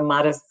support a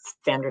modest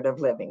standard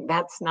of living.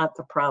 That's not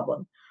the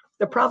problem.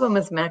 The problem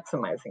is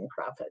maximizing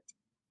profit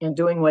and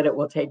doing what it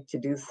will take to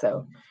do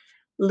so.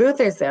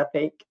 Luther's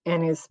ethic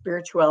and his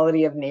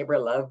spirituality of neighbor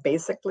love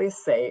basically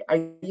say, are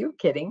you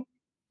kidding?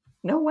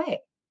 No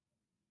way.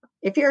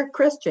 If you're a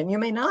Christian, you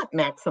may not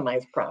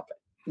maximize profit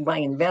by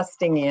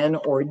investing in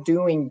or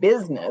doing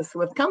business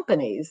with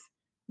companies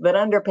that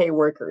underpay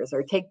workers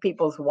or take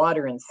people's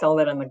water and sell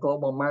it on the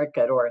global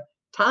market, or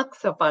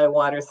toxify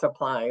water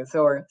supplies,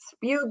 or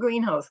spew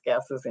greenhouse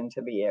gases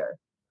into the air.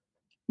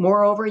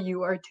 Moreover,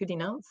 you are to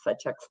denounce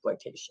such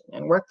exploitation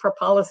and work for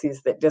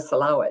policies that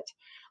disallow it.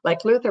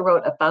 Like Luther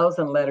wrote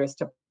 1,000 letters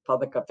to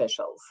public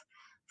officials.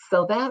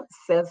 So that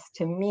says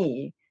to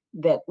me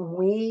that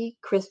we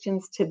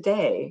Christians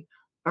today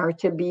are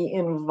to be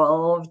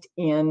involved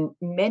in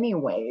many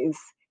ways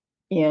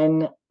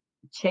in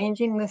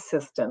changing the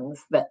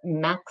systems that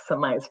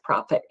maximize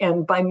profit.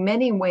 And by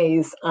many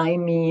ways, I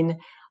mean,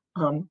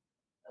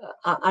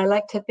 I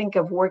like to think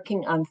of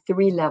working on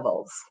 3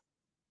 levels.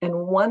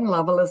 And one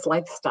level is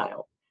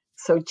lifestyle.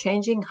 So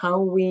changing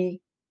how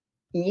we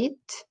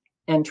eat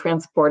and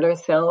transport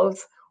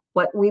ourselves,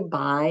 what we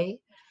buy,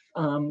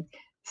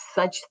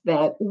 such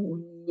that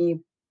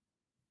we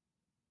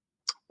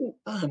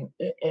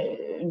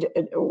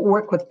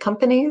work with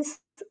companies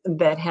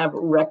that have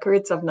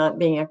records of not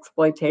being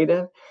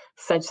exploitative,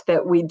 such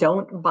that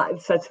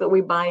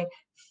we buy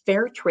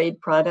fair trade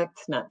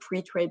products, not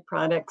free trade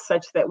products,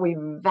 such that we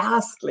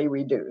vastly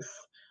reduce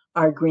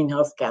our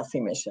greenhouse gas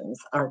emissions,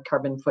 our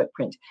carbon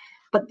footprint.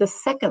 But the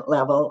second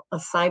level,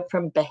 aside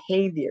from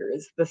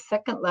behaviors, the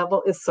second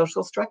level is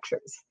social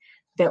structures,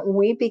 that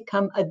we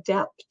become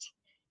adept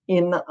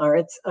in the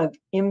arts of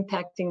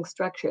impacting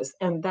structures.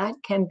 And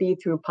that can be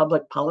through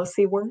public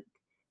policy work.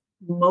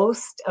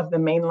 Most of the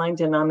mainline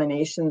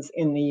denominations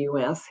in the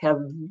US have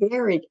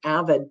very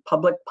avid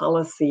public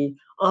policy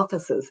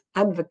offices,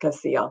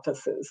 advocacy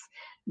offices,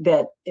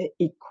 that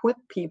equip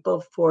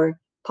people for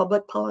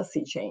public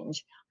policy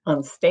change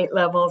on state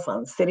levels,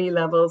 on city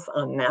levels,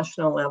 on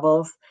national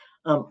levels.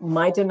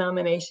 My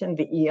denomination,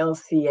 the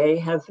ELCA,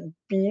 has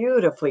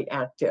beautifully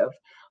active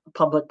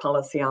public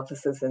policy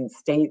offices in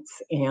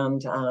states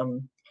and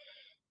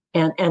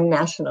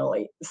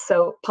nationally.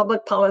 So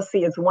public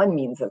policy is one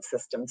means of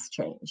systems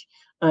change.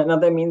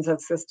 Another means of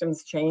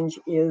systems change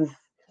is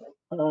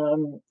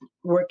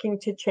working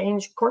to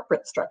change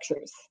corporate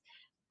structures.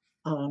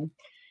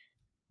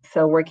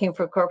 So working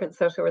for corporate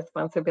social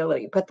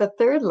responsibility. But the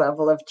third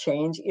level of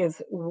change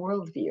is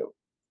worldview.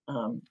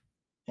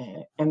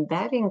 And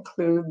that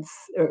includes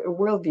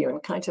worldview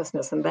and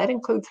consciousness, and that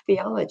includes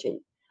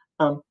theology,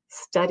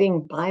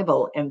 studying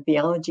Bible and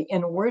theology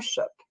and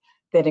worship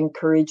that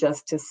encourage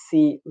us to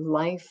see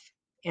life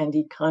and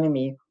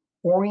economy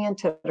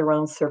oriented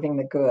around serving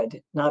the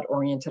good, not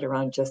oriented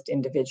around just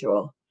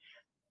individual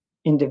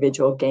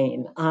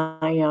gain.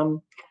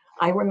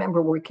 I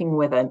remember working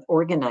with an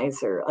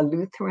organizer, a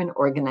Lutheran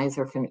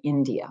organizer from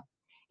India,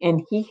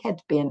 and he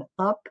had been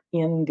up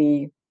in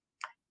the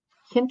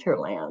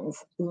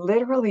hinterlands,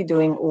 literally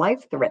doing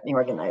life-threatening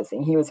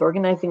organizing. He was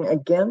organizing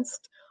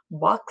against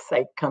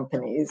bauxite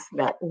companies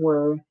that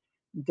were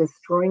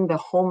destroying the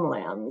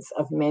homelands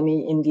of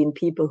many Indian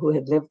people who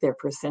had lived there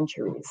for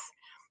centuries.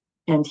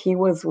 And he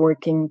was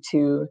working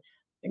to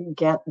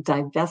get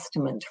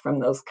divestment from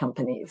those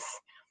companies.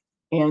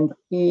 And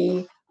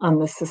he, on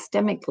the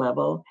systemic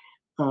level,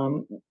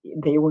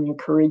 they were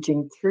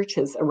encouraging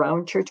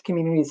church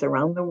communities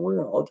around the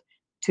world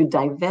to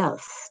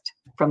divest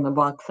from the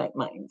bauxite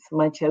mines,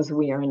 much as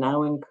we are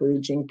now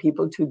encouraging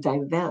people to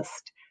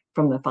divest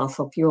from the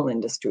fossil fuel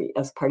industry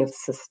as part of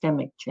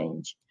systemic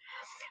change.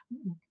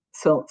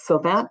 So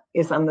that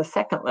is on the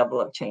second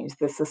level of change,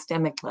 the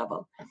systemic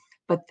level.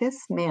 But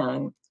this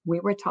man,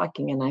 we were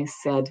talking, and I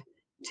said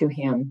to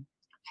him,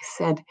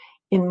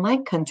 in my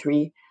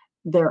country,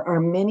 there are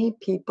many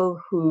people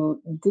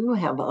who do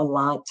have a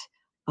lot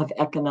of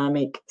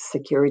economic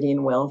security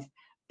and wealth,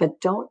 but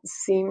don't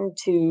seem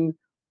to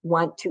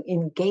want to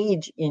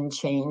engage in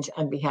change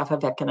on behalf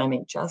of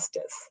economic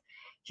justice.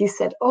 He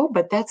said, oh,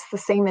 but that's the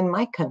same in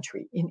my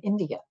country, in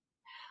India.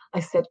 I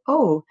said,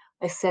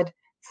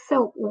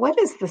 so what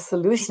is the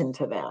solution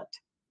to that?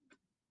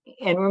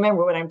 And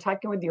remember, what I'm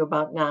talking with you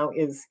about now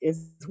is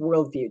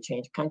worldview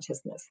change,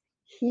 consciousness.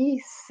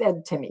 He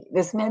said to me,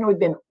 this man who had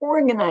been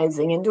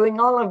organizing and doing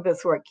all of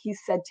this work, he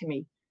said to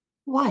me,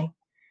 why?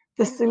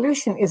 The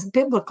solution is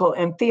biblical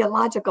and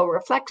theological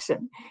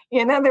reflection.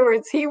 In other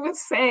words, he was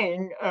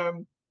saying,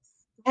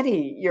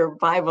 study your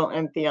Bible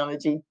and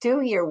theology,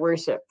 do your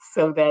worship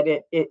so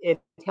that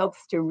it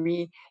helps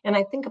to and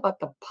I think about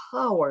the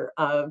power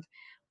of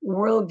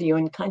worldview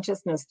and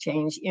consciousness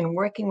change in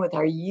working with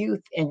our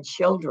youth and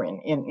children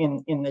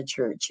in the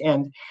church.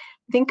 And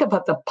think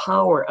about the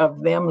power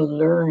of them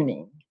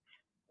learning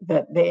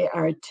that they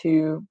are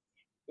to,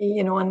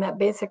 on that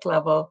basic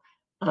level,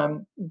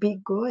 be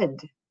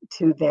good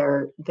to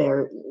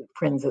their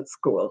friends at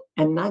school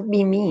and not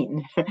be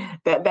mean.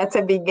 That's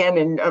a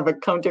beginning of a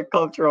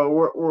countercultural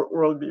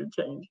worldview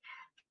change.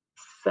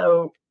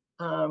 So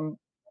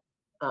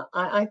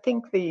I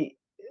think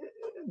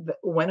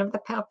one of the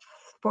paths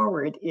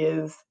forward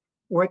is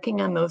working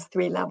on those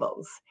three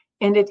levels.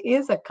 And it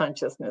is a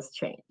consciousness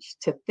change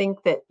to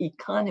think that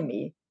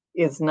economy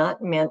is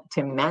not meant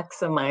to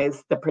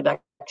maximize the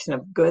production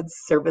of goods,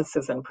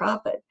 services, and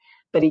profit,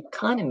 but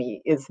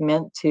economy is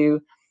meant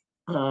to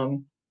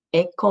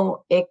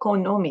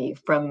economy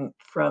from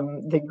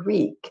the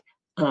Greek,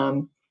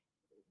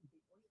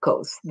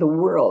 kos, the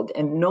world,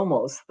 and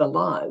nomos, the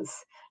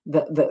laws,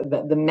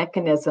 the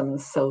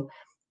mechanisms. So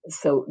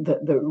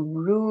the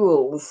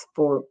rules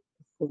for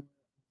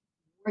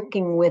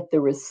working with the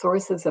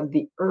resources of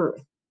the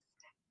earth,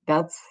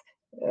 that's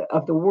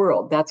of the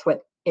world. That's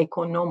what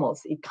economos,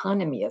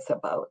 economy, is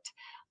about.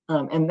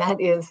 And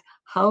that is,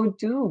 how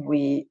do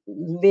we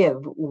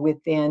live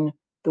within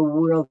the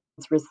world's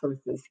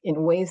resources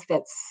in ways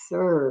that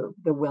serve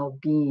the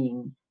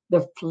well-being,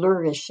 the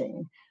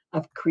flourishing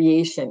of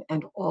creation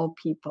and all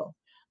people,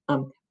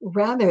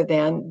 rather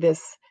than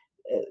this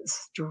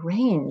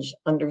strange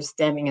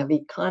understanding of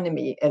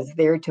economy as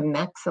there to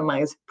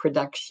maximize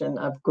production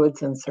of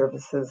goods and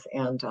services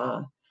and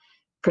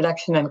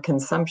production and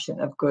consumption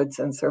of goods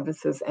and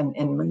services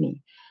and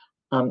money.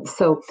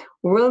 So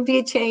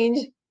worldview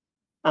change,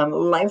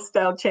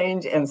 lifestyle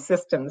change, and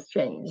systems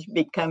change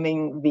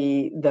becoming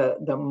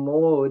the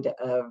mode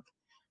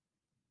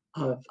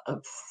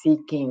of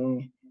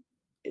seeking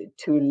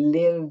to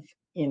live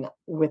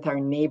with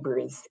our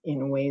neighbors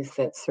in ways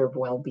that serve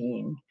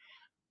well-being.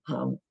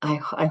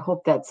 I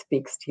hope that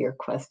speaks to your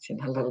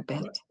question a little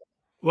bit.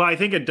 Well, I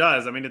think it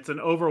does. I mean, it's an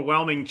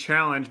overwhelming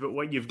challenge, but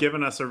what you've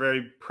given us are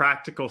very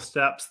practical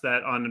steps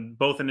that on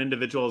both an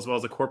individual as well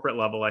as a corporate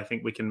level, I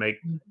think we can make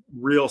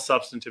real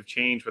substantive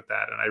change with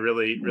that. And I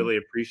really, really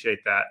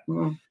appreciate that.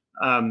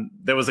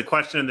 There was a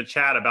question in the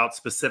chat about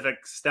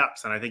specific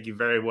steps, and I think you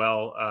very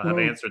well have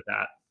answered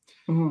that.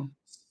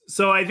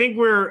 So I think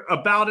we're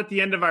about at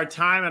the end of our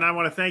time, and I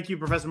want to thank you,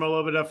 Professor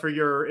Moe-Lobeda, for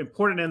your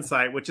important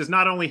insight, which is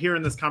not only here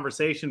in this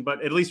conversation,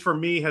 but at least for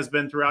me has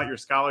been throughout your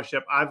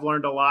scholarship. I've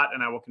learned a lot,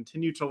 and I will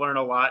continue to learn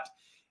a lot.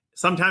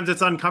 Sometimes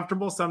it's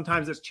uncomfortable,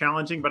 sometimes it's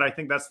challenging, but I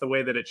think that's the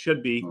way that it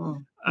should be.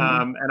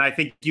 And I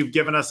think you've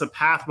given us a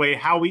pathway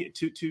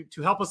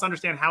to help us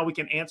understand how we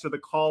can answer the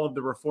call of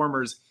the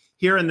reformers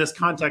here in this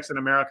context in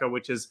America,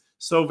 which is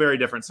so very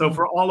different. So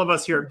for all of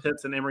us here at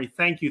Pitts and Emory,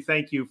 thank you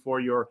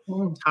for your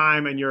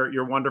time and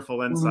your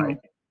wonderful insight.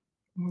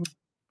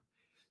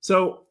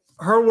 So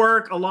her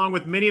work, along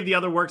with many of the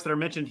other works that are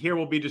mentioned here,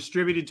 will be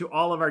distributed to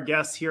all of our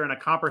guests here in a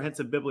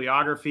comprehensive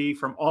bibliography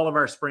from all of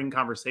our spring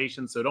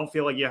conversations. So don't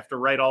feel like you have to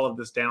write all of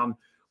this down.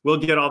 We'll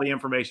get all the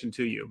information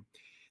to you.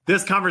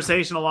 This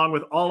conversation, along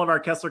with all of our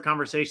Kessler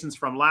conversations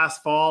from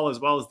last fall, as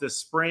well as this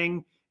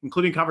spring,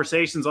 including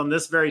conversations on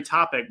this very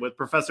topic with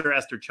Professor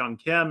Esther Chung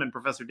Kim and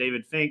Professor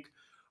David Fink,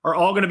 are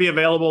all going to be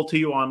available to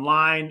you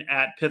online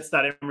at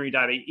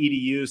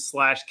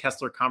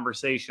pitts.emory.edu/Kessler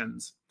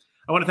Conversations.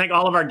 I want to thank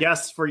all of our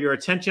guests for your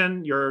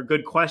attention, your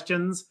good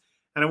questions,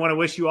 and I want to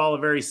wish you all a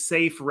very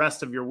safe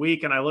rest of your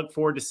week, and I look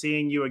forward to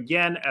seeing you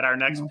again at our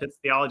next Pitts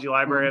Theology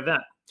Library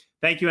event.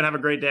 Thank you and have a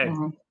great day.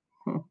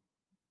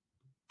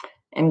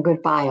 And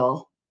goodbye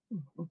all.